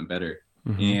could have done better.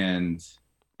 And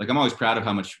I'm always proud of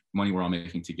how much money we're all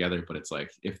making together. But it's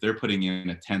if they're putting in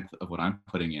a 1/10 of what I'm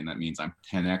putting in, that means I'm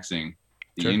 10xing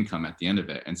the income at the end of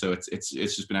it. And so it's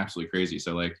just been absolutely crazy.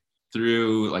 So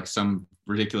through some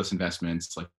ridiculous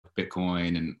investments like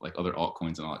Bitcoin and other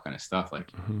altcoins and all that kind of stuff,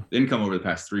 the income over the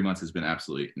past 3 months has been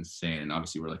absolutely insane. And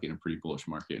obviously we're in a pretty bullish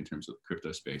market in terms of the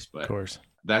crypto space, but of course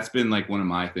that's been one of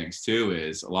my things too,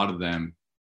 is a lot of them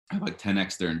have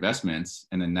 10x their investments.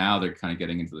 And then now they're kind of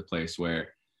getting into the place where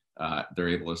they're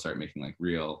able to start making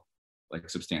real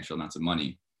substantial amounts of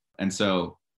money. And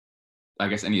so I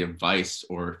guess any advice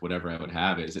or whatever I would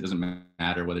have is it doesn't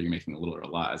matter whether you're making a little or a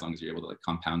lot, as long as you're able to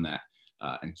compound that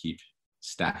and keep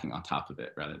stacking on top of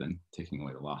it rather than taking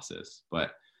away the losses.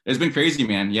 But it's been crazy,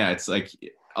 man. Yeah, it's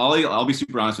I'll be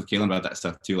super honest with Kaylin about that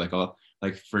stuff too.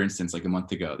 For instance, a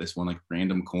month ago, this one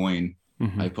random coin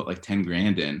I put 10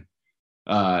 grand in.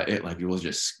 It was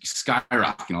just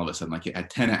skyrocketing all of a sudden. It had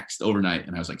 10x overnight,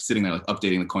 and I was sitting there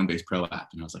updating the Coinbase Pro app,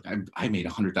 and I was I made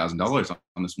 $100,000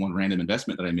 on this one random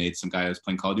investment that I made. Some guy I was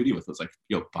playing Call of Duty with was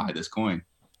yo, buy this coin.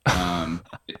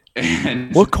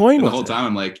 And what coin? The whole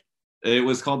time I'm it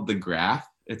was called the Graph.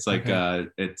 It's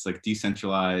it's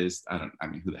decentralized. I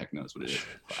mean, who the heck knows what it is?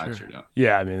 I sure don't.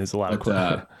 Yeah, I mean, there's a lot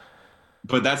of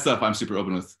but that stuff I'm super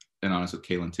open with and honest with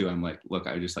Kaylin too. I'm look,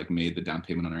 I just made the down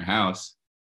payment on our house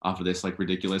off of this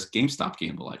ridiculous GameStop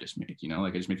gamble I just made. I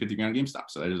just made 50 grand on GameStop.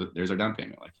 So there's our down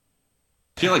payment.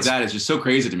 Feel that is just so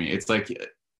crazy to me. It's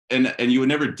and you would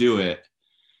never do it.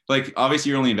 Obviously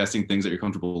you're only investing things that you're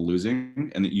comfortable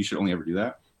losing, and that you should only ever do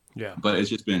that. Yeah. But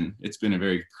it's been a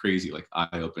very crazy,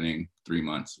 eye-opening 3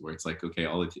 months where it's okay,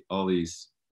 all these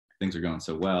things are going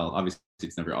so well. Obviously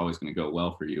it's never always going to go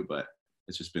well for you, but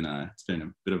it's been a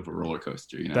bit of a roller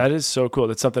coaster. That is so cool.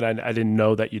 That's something I didn't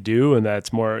know that you do, and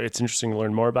it's interesting to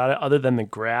learn more about it. Other than the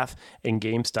Graph and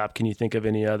GameStop, can you think of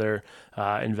any other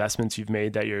investments you've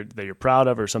made that you're proud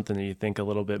of, or something that you think a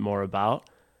little bit more about?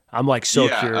 I'm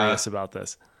curious about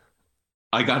this.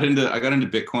 I got into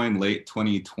Bitcoin late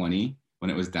 2020 when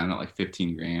it was down at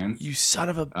 15 grand. You son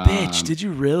of a bitch! Did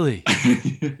you really?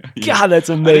 Yeah. God, that's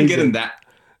amazing.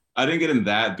 I didn't get in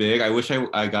that big. I wish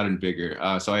I got in bigger.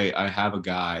 So I have a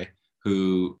guy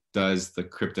who does the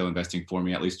crypto investing for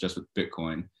me, at least just with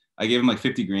Bitcoin. I gave him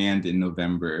 50 grand in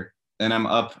November, and I'm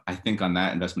up, I think, on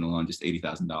that investment alone, just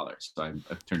 $80,000. So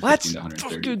I've turned 15 to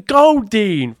 130. Let's go,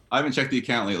 Dean. I haven't checked the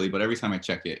account lately, but every time I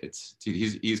check it,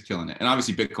 he's killing it. And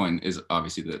obviously Bitcoin is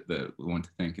obviously the one to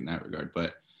thank in that regard.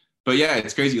 But yeah,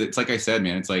 it's crazy. It's like I said,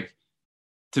 man, it's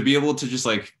to be able to just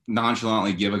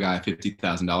nonchalantly give a guy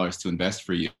 $50,000 to invest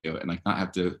for you and not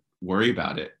have to worry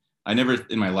about it. I never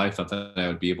in my life thought that I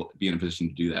would be able to be in a position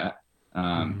to do that.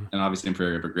 And obviously I'm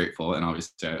forever grateful. And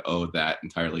obviously I owe that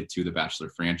entirely to the Bachelor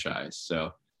franchise.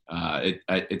 So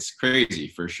it's crazy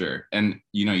for sure. And,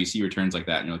 you see returns like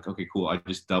that and you're like, okay, cool. I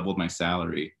just doubled my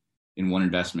salary in one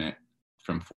investment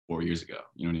from 4 years ago.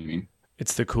 You know what I mean?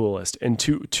 It's the coolest. And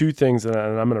two things, and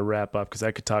I'm going to wrap up because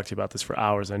I could talk to you about this for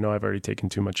hours. I know I've already taken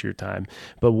too much of your time.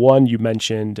 But one, you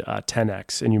mentioned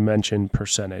 10X and you mentioned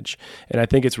percentage. And I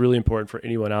think it's really important for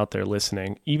anyone out there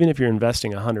listening, even if you're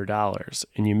investing $100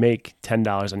 and you make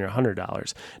 $10 on your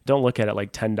 $100, don't look at it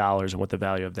like $10 and what the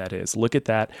value of that is. Look at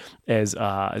that as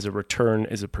a return,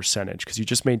 as a percentage, because you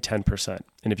just made 10%.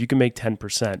 And if you can make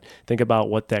 10%, think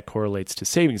about what that correlates to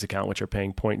savings account, which are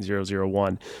paying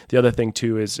 0.001. The other thing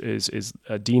too is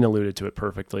Dean alluded to it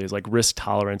perfectly, is like risk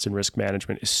tolerance and risk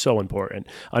management is so important.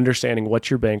 Understanding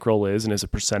what your bankroll is and as a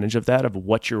percentage of that, of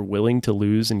what you're willing to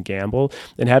lose and gamble,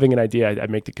 and having an idea. I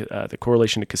make the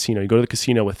correlation to casino. You go to the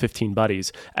casino with 15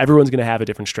 buddies, everyone's going to have a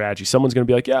different strategy. Someone's going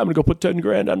to be like, yeah, I'm going to go put 10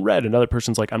 grand on red. Another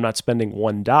person's like, I'm not spending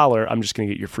 $1. I'm just going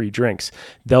to get your free drinks.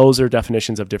 Those are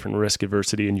definitions of different risk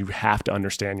adversity, and you have to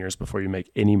understand yours before you make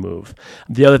any move.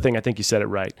 The other thing, I think you said it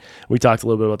right. We talked a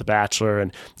little bit about The Bachelor,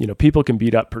 and people can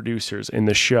beat up producers in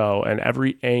the show and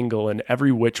every angle and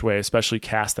every which way, especially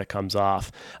cast that comes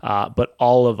off. But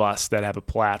all of us that have a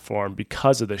platform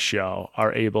because of the show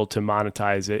are able to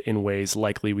monetize it in ways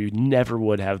likely we never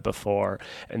would have before.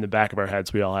 In the back of our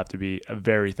heads, we all have to be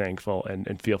very thankful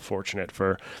and feel fortunate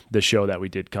for the show that we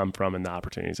did come from and the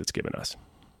opportunities it's given us.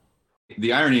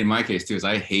 The irony in my case too is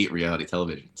I hate reality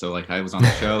television. So like I was on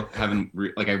the show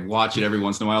I watch it every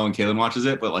once in a while when Kaylin watches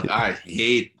it, but like I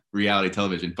hate reality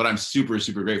television, but I'm super,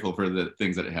 super grateful for the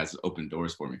things that it has opened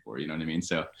doors for me for, you know what I mean?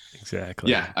 So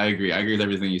exactly. Yeah, I agree with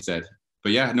everything you said.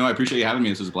 But yeah, no, I appreciate you having me.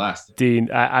 This was a blast.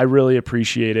 Dean, I really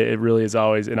appreciate it. It really is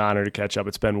always an honor to catch up.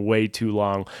 It's been way too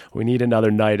long. We need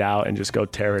another night out and just go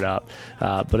tear it up.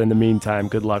 But in the meantime,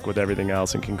 good luck with everything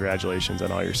else and congratulations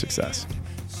on all your success.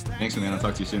 Thanks, man. I'll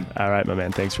talk to you soon. All right, my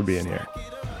man. Thanks for being here.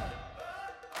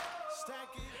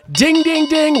 Ding, ding,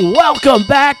 ding. Welcome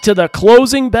back to the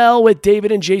Closing Bell with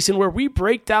David and Jason, where we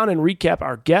break down and recap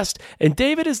our guest. And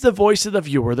David is the voice of the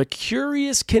viewer, the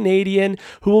curious Canadian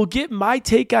who will get my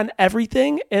take on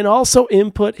everything and also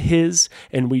input his.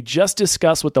 And we just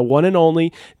discussed with the one and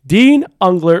only Dean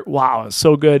Unglert. Wow, it's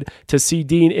so good to see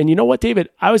Dean. And you know what, David?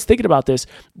 I was thinking about this.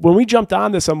 When we jumped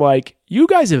on this, I'm like, you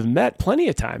guys have met plenty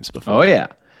of times before. Oh, yeah.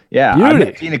 Yeah, I've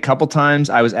met Dean a couple times.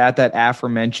 I was at that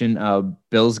aforementioned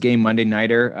Bills game Monday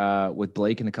nighter with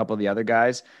Blake and a couple of the other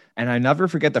guys. And I never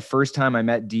forget the first time I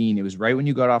met Dean. It was right when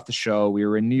you got off the show. We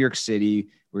were in New York City.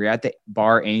 We were at the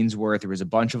bar Ainsworth. There was a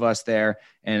bunch of us there.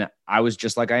 And I was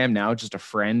just like I am now, just a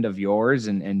friend of yours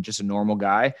and just a normal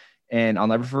guy. And I'll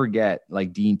never forget,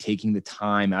 like, Dean taking the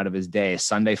time out of his day,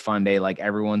 Sunday fun day, like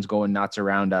everyone's going nuts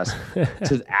around us,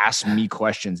 to ask me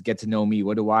questions, get to know me.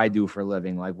 What do I do for a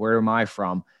living? Like, where am I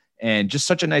from? And just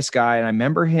such a nice guy. And I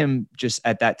remember him just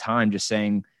at that time just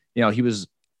saying, he was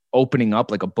opening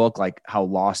up like a book, like how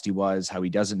lost he was, how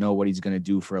he doesn't know what he's going to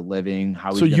do for a living.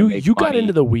 How so you got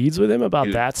into the weeds with him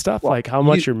about that stuff, well, like how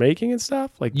much you're making and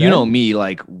stuff, like you know me,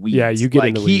 like weeds. Yeah, you get like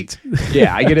in the weeds.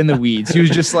 Yeah, I get in the weeds. He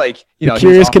was just like,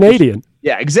 curious Canadian.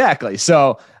 Yeah, exactly.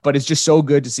 So, but it's just so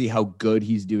good to see how good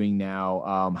he's doing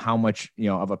now. How much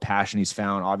of a passion he's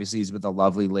found. Obviously, he's with a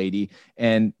lovely lady,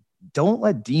 and don't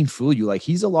let Dean fool you. Like,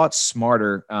 he's a lot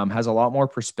smarter, has a lot more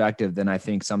perspective than I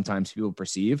think sometimes people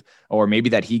perceive, or maybe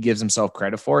that he gives himself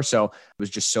credit for. So it was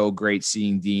just so great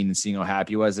seeing Dean and seeing how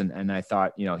happy he was. And I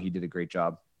thought, he did a great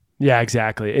job. Yeah,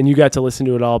 exactly. And you got to listen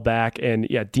to it all back. And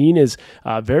yeah, Dean is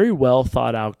a very well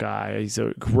thought out guy. He's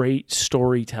a great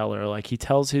storyteller. Like, he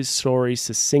tells his story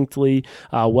succinctly,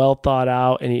 well thought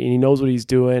out, and he knows what he's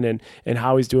doing and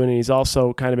how he's doing. And he's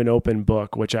also kind of an open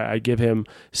book, which I give him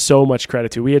so much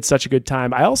credit to. We had such a good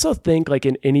time. I also think, like,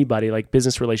 in anybody, like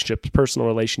business relationships, personal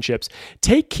relationships,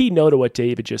 take key note of what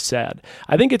David just said.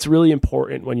 I think it's really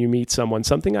important when you meet someone.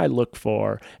 Something I look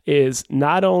for is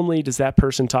not only does that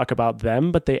person talk about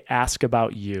them, but they ask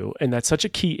about you. And that's such a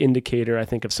key indicator, I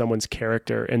think, of someone's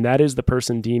character. And that is the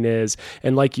person Dean is.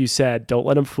 And like you said, don't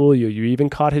let him fool you. You even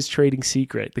caught his trading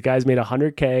secret. The guy's made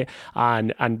 $100K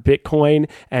on Bitcoin,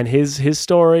 and his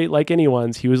story, like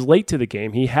anyone's, he was late to the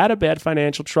game. He had a bad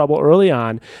financial trouble early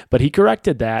on, but he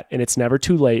corrected that, and it's never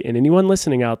too late. And anyone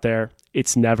listening out there,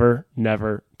 it's never,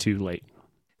 never too late.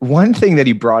 One thing that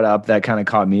he brought up that kind of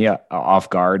caught me off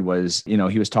guard was,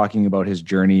 he was talking about his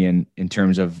journey in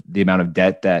terms of the amount of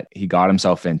debt that he got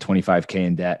himself in, 25K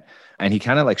in debt. And he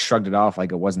kind of like shrugged it off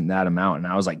like it wasn't that amount. And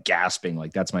I was like gasping,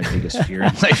 like that's my biggest fear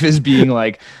in life, is being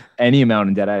like any amount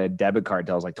in debt. I had a debit card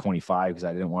till I was like 25 because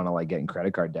I didn't want to like get in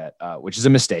credit card debt, which is a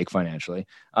mistake financially.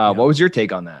 What was your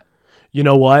take on that? You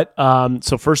know what?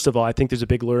 So first of all, I think there's a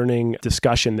big learning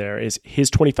discussion there. Is his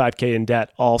 $25K in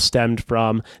debt all stemmed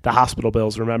from the hospital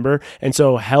bills, remember? And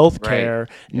so healthcare,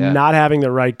 not having the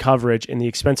right coverage and the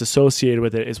expense associated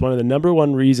with it is one of the number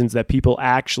one reasons that people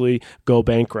actually go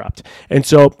bankrupt. And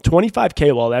so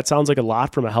 $25K, while that sounds like a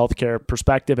lot from a healthcare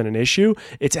perspective and an issue,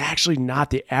 it's actually not.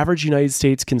 The average United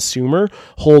States consumer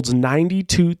holds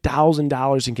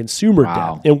 $92,000 in consumer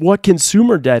debt. And what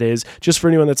consumer debt is, just for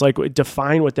anyone that's like,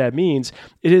 define what that means.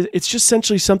 It's just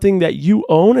essentially something that you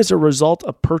own as a result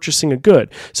of purchasing a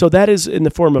good. So that is in the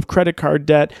form of credit card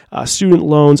debt, student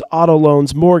loans, auto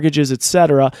loans, mortgages,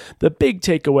 etc. The big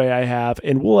takeaway I have,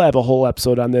 and we'll have a whole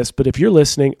episode on this, but if you're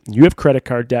listening, you have credit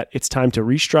card debt, it's time to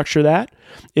restructure that.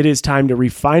 It is time to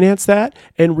refinance that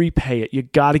and repay it. You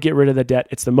got to get rid of the debt.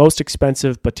 It's the most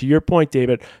expensive, but to your point,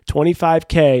 David,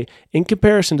 $25K in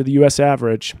comparison to the US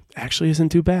average actually isn't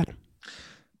too bad.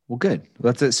 Well, good.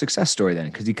 Well, that's a success story then,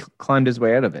 because he climbed his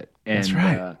way out of it. And, that's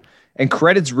right. And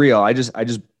credit's real.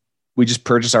 We just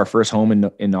purchased our first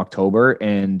home in October,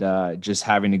 and just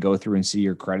having to go through and see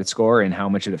your credit score and how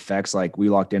much it affects. Like, we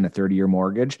locked in a 30-year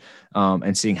mortgage,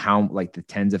 and seeing how like the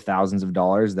tens of thousands of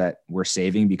dollars that we're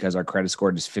saving because our credit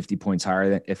score is 50 points higher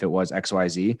than if it was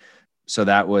XYZ. So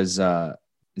that was,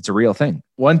 it's a real thing.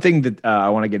 One thing that I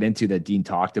want to get into that Dean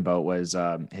talked about was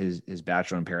his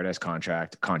Bachelor in Paradise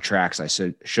contracts, I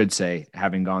should say,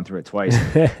 having gone through it twice.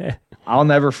 I'll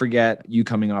never forget you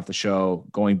coming off the show,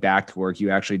 going back to work. You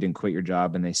actually didn't quit your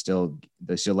job, and they still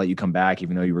let you come back,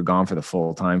 even though you were gone for the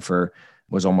full time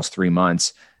was almost 3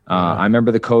 months. I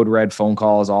remember the code red phone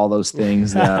calls, all those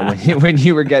things when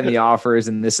you were getting the offers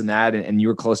and this and that, and you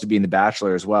were close to being the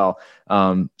Bachelor as well.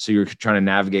 So you were trying to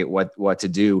navigate what to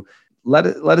do. Let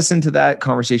us into that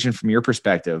conversation from your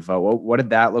perspective. What did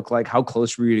that look like? How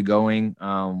close were you to going?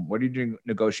 What did your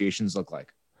negotiations look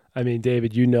like? I mean,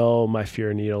 David, you know my fear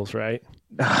of needles, right?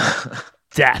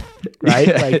 Death, right?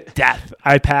 Like death.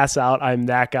 I pass out. I'm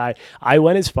that guy. I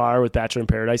went as far with Bachelor in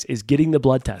Paradise as getting the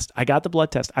blood test. I got the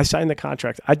blood test. I signed the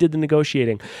contract. I did the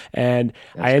negotiating, and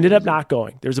I ended up not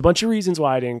going. There's a bunch of reasons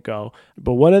why I didn't go,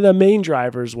 but one of the main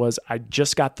drivers was I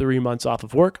just got 3 months off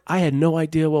of work. I had no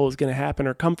idea what was going to happen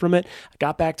or come from it. I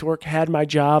got back to work, had my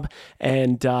job,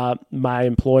 and my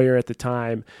employer at the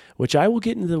time, which I will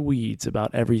get into the weeds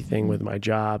about everything with my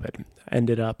job and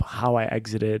ended up how I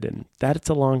exited, and that's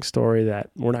a long story that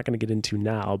we're not going to get into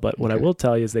now. But what I will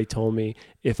tell you is they told me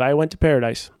if I went to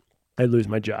Paradise, I'd lose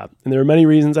my job. And there were many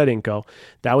reasons I didn't go.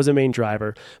 That was a main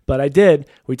driver. But I did.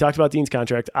 We talked about Dean's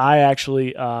contract. I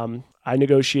actually I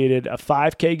negotiated a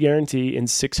 $5K guarantee in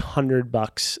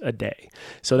 $600 a day.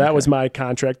 So that was my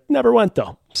contract. Never went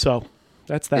though. So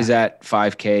that's that. Is that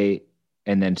 $5K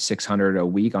and then $600 a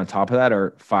week on top of that,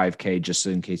 or $5K just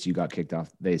in case you got kicked off?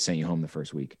 They sent you home the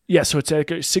first week. Yeah, so it's like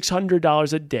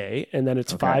 $600 a day, and then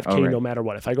it's $5K no matter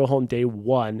what. If I go home day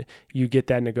one, you get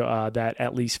that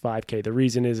at least $5K. The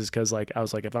reason is because like I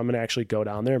was like, if I'm going to actually go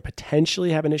down there and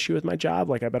potentially have an issue with my job,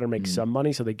 like I better make some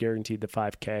money. So they guaranteed the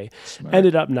 $5K. Smart.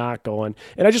 Ended up not going,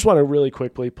 and I just want to really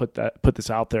quickly put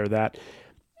this out there that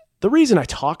the reason I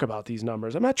talk about these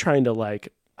numbers, I'm not trying to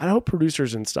like. I hope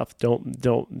producers and stuff don't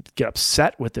get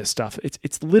upset with this stuff.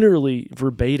 It's literally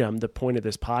verbatim. The point of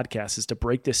this podcast is to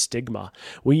break this stigma.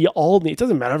 We all need, it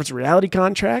doesn't matter if it's a reality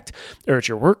contract or it's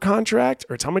your work contract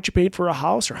or it's how much you paid for a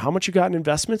house or how much you got in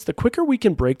investments. The quicker we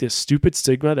can break this stupid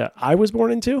stigma that I was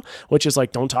born into, which is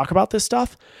like, don't talk about this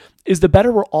stuff, is the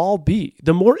better we'll all be.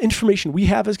 The more information we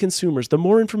have as consumers, the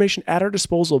more information at our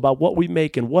disposal about what we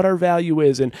make and what our value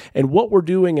is and what we're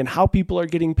doing and how people are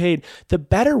getting paid, the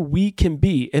better we can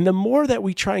be. And the more that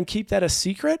we try and keep that a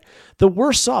secret, the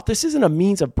worse off. This isn't a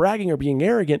means of bragging or being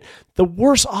arrogant. The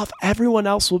worse off everyone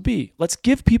else will be. Let's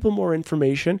give people more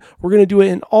information. We're going to do it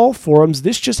in all forums.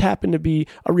 This just happened to be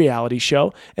a reality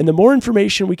show. And the more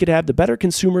information we could have, the better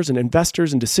consumers and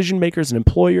investors and decision makers and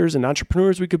employers and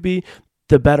entrepreneurs we could be,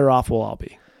 the better off we'll all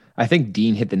be. I think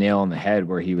Dean hit the nail on the head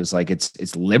where he was like,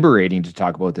 it's liberating to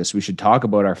talk about this. We should talk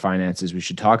about our finances. We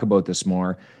should talk about this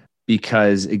more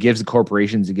because it gives the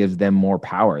corporations, it gives them more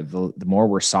power. The more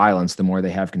we're silenced, the more they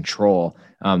have control.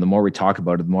 The more we talk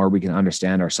about it, the more we can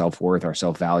understand our self-worth, our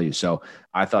self-value. So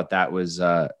I thought that was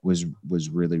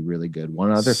really, really good.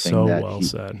 One other thing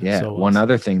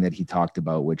other thing that he talked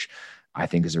about, which I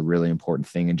think is a really important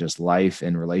thing in just life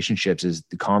and relationships, is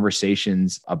the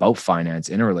conversations about finance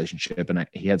in a relationship. And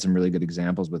he had some really good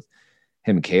examples with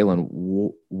him and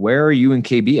Kaylin. Where are you and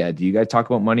KB at? Do you guys talk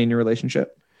about money in your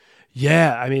relationship?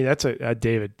 Yeah, I mean, that's a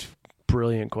David,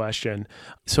 brilliant question.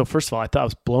 So first of all, I thought I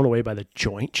was blown away by the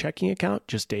joint checking account,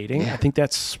 just dating. Yeah. I think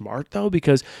that's smart though,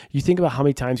 because you think about how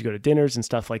many times you go to dinners and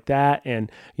stuff like that,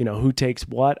 and who takes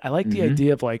what. I like the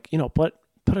idea of like,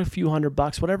 put a few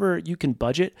 $100, whatever you can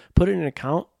budget, put it in an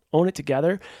account, own it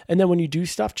together. And then when you do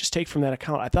stuff, just take from that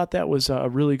account. I thought that was a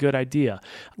really good idea.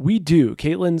 We do.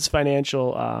 Caitlin's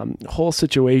financial whole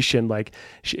situation, like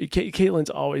Caitlin's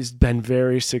always been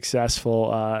very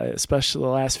successful, especially the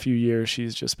last few years.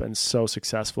 She's just been so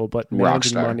successful, but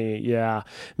managing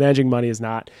money has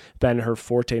not been her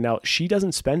forte. Now, she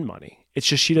doesn't spend money. It's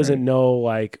just she doesn't know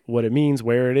like what it means,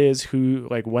 where it is, who,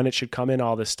 like when it should come in,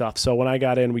 all this stuff. So when I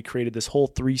got in, we created this whole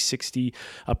 360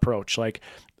 approach. Like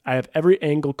I have every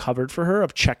angle covered for her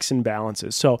of checks and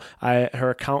balances. So her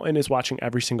accountant is watching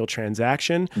every single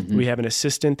transaction. We have an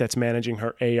assistant that's managing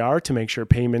her AR to make sure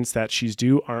payments that she's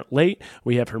due aren't late.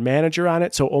 We have her manager on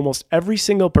it. So almost every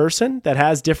single person that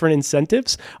has different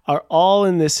incentives are all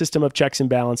in this system of checks and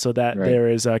balance, so that there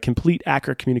is a complete,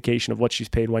 accurate communication of what she's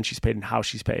paid, when she's paid, and how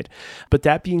she's paid. But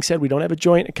that being said, we don't have a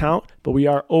joint account, but we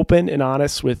are open and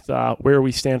honest with where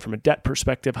we stand from a debt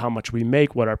perspective, how much we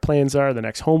make, what our plans are, the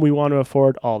next home we want to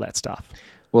afford, all that stuff.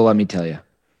 Well, let me tell you,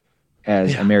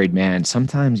 as a married man,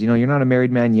 sometimes, you're not a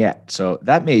married man yet. So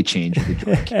that may change with the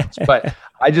joint accounts. But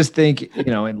I just think,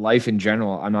 in life in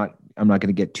general, I'm not going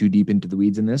to get too deep into the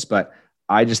weeds in this, but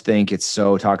I just think it's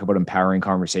talk about empowering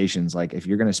conversations. Like if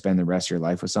you're going to spend the rest of your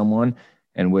life with someone,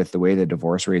 and with the way the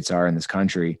divorce rates are in this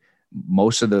country,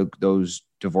 most of those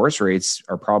divorce rates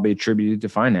are probably attributed to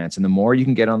finance. And the more you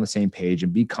can get on the same page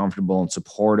and be comfortable and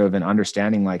supportive and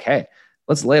understanding, like, hey,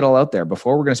 let's lay it all out there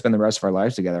before we're going to spend the rest of our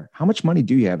lives together. How much money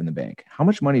do you have in the bank? How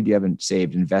much money do you have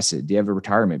saved, invested? Do you have a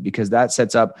retirement? Because that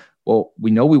sets up, well,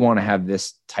 we know we want to have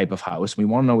this type of house. We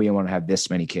want to know we want to have this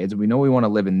many kids. We know we want to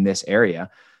live in this area.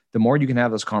 The more you can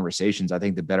have those conversations, I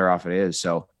think the better off it is.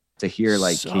 So to hear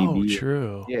like KB,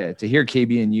 true. Yeah, to hear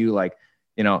KB and you, like,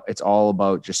 it's all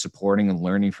about just supporting and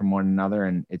learning from one another.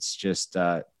 And it's just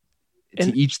to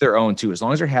each their own too. As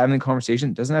long as they're having the conversation,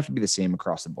 it doesn't have to be the same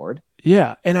across the board.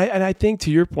 Yeah. And I think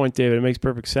to your point, David, it makes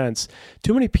perfect sense.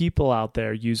 Too many people out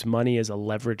there use money as a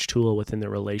leverage tool within the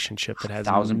relationship that has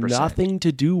 1,000%. nothing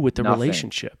to do with the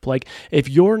relationship. Like if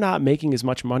you're not making as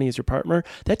much money as your partner,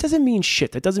 that doesn't mean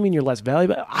shit. That doesn't mean you're less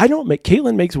valuable.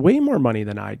 Caitlin makes way more money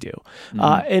than I do.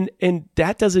 And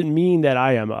that doesn't mean that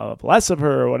I am less of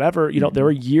her or whatever. There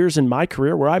were years in my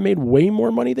career where I made way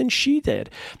more money than she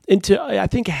did. And I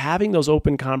think having those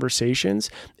open conversations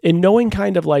and knowing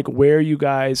kind of like where you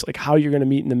guys, like how you're going to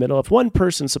meet in the middle. If one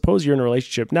person, suppose you're in a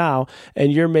relationship now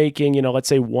and you're making, let's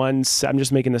say I'm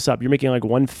just making this up, you're making like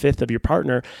 1/5 of your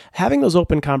partner, having those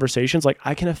open conversations, like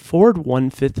I can afford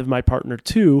 1/5 of my partner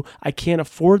too. I can't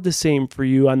afford the same for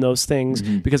you on those things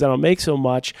because I don't make so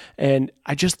much. And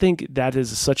I just think that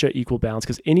is such an equal balance,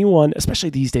 because anyone, especially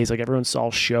these days, like everyone's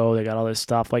all show, they got all this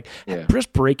stuff, like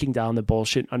just breaking down the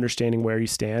bullshit, understanding where you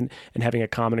stand and having a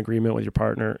common agreement with your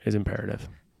partner is imperative.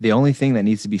 The only thing that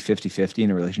needs to be 50-50 in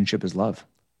a relationship is love.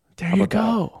 There you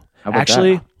go.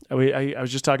 Actually, I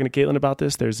was just talking to Caitlin about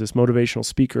this. There's this motivational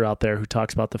speaker out there who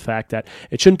talks about the fact that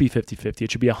it shouldn't be 50-50.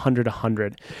 It should be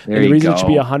 100-100. And the reason it should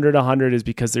be 100-100 is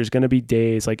because there's going to be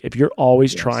days, like if you're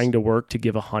always trying to work to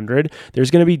give 100,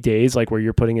 there's going to be days like where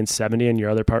you're putting in 70 and your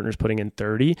other partner's putting in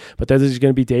 30. But then there's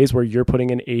going to be days where you're putting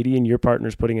in 80 and your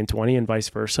partner's putting in 20 and vice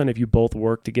versa. And if you both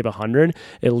work to give 100,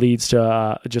 it leads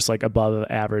to just like above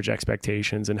average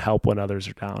expectations and help when others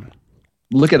are down.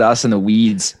 Look at us in the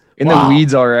weeds. The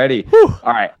weeds already. Whew.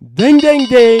 All right. Ding, ding,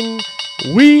 ding.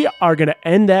 We are going to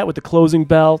end that with the closing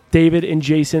bell. David and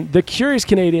Jason, the Curious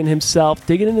Canadian himself,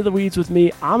 digging into the weeds with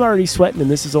me. I'm already sweating, and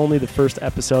this is only the first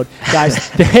episode. Guys,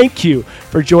 thank you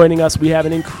for joining us. We have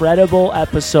an incredible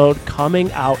episode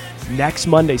coming out next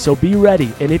Monday, so be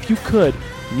ready. And if you could,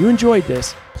 and you enjoyed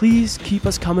this, please keep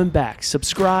us coming back.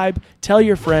 Subscribe, tell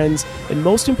your friends, and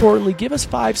most importantly, give us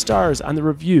 5 stars on the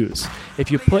reviews.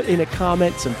 If you put in a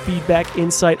comment, some feedback,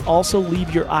 insight, also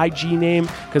leave your IG name,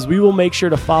 because we will make sure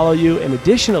to follow you. And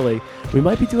additionally, we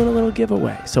might be doing a little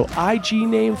giveaway. So IG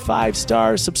name, 5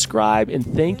 stars, subscribe, and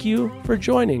thank you for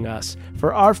joining us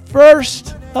for our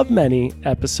first of many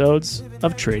episodes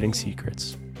of Trading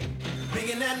Secrets.